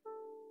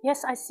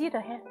 Yes, I see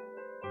the hand.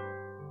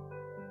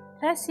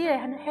 Let's see a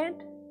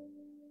hand.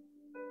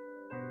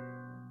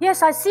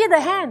 Yes, I see the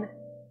hand.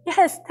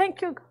 Yes,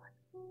 thank you,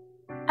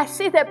 God. I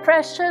see that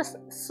precious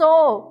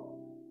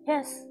soul.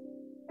 Yes,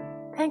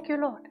 thank you,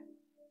 Lord.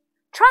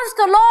 Trust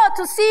the Lord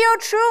to see you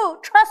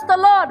through. Trust the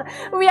Lord.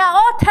 We are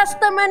all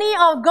testimony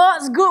of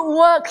God's good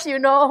works, you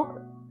know.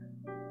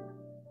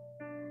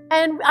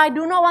 And I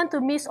do not want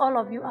to miss all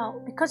of you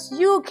out, because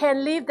you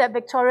can live that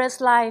victorious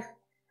life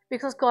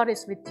because God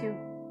is with you.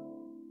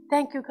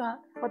 Thank you, God,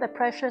 for the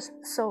precious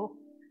soul.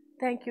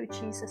 Thank you,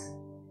 Jesus.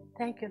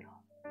 Thank you,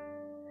 Lord.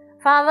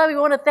 Father, we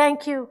want to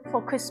thank you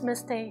for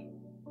Christmas Day.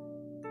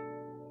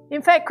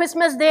 In fact,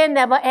 Christmas Day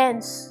never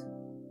ends.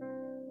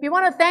 We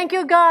want to thank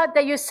you, God,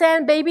 that you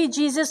sent baby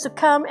Jesus to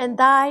come and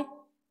die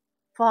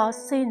for our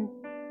sin.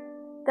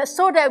 That's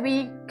so that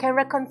we can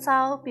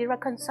be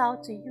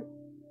reconciled to you.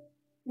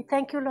 We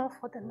thank you, Lord,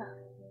 for the love.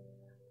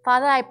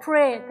 Father, I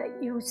pray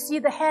that you see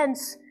the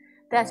hands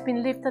that has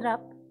been lifted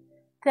up,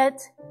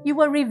 that you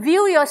will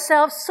reveal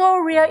yourself so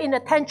real in a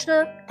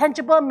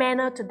tangible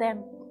manner to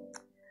them,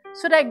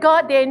 so that,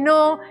 God, they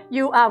know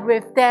you are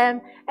with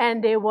them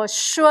and they will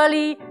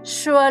surely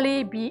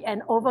be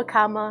an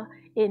overcomer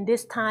in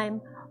this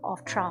time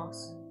of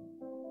trials.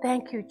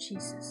 Thank you,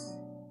 Jesus.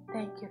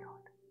 Thank you,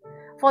 Lord.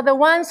 For the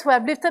ones who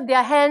have lifted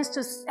their hands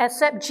to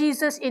accept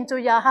Jesus into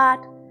your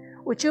heart,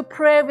 would you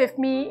pray with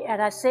me as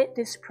I said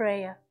this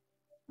prayer?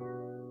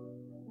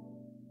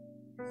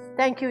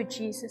 Thank you,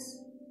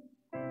 Jesus.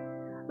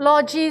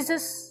 Lord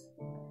Jesus,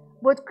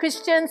 would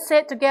Christians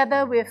say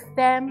together with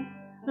them,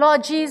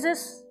 Lord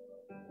Jesus,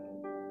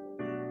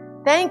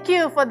 thank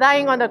you for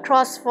dying on the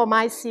cross for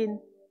my sin.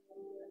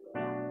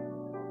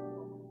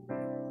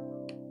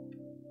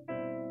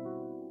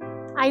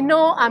 I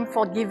know I'm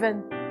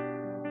forgiven.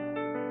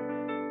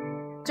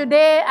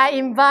 Today I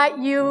invite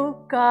you,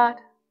 God,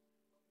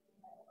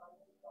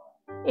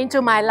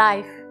 into my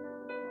life,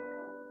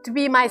 to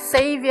be my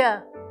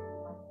Savior,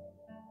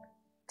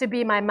 to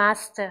be my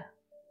Master.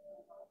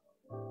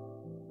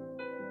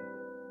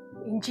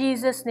 In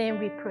Jesus' name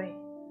we pray.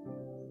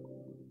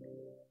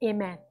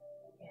 Amen.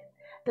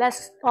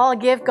 Let's all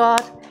give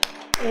God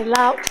a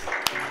loud.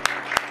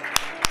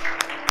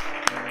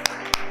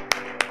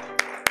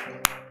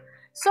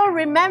 So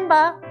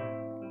remember,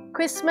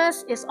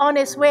 Christmas is on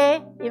its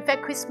way. In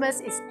fact,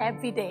 Christmas is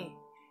every day.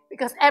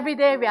 Because every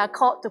day we are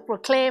called to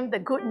proclaim the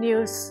good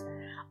news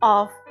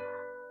of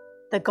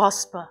the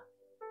gospel.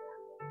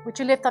 Would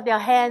you lift up your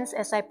hands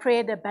as I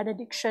pray the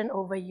benediction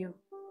over you?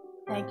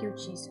 Thank you,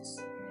 Jesus.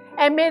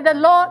 And may the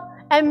Lord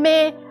and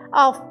may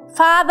our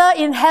Father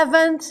in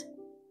heaven,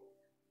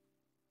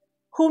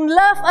 whom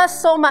love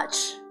us so much,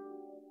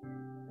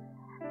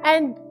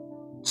 and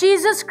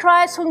Jesus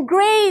Christ, whom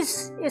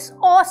grace is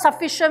all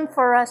sufficient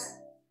for us,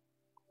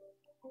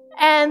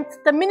 and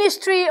the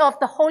ministry of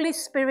the Holy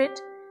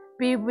Spirit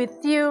be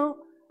with you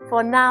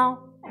for now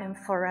and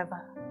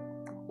forever.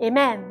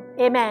 Amen.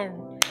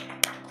 Amen.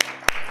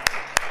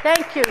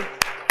 Thank you.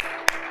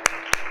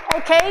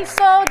 Okay,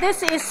 so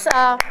this is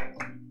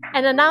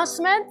an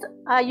announcement.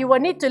 You will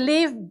need to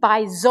leave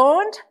by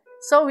zone.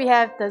 So we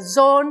have the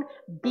zone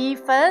B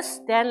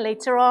first, then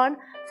later on,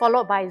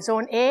 followed by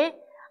zone A.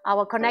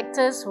 Our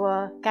connectors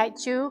will guide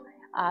you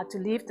to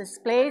leave this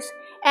place.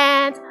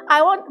 And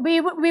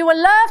we would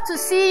love to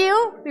see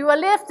you. We would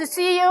love to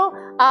see you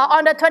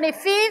on the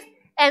 25th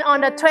and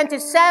on the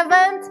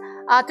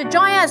 27th to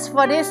join us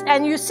for this.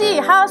 And you see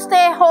how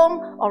stay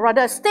home, or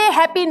rather stay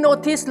happy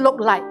notice look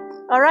like.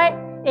 All right?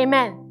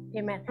 Amen.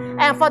 Amen.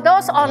 And for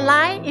those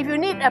online, if you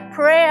need a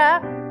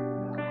prayer,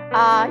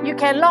 you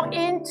can log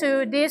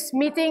into this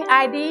meeting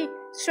ID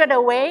straight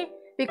away,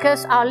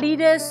 because our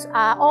leaders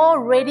are all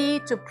ready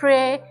to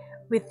pray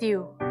with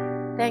you.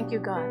 Thank you,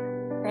 God.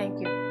 Thank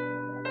you.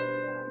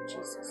 Thank you,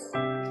 Jesus.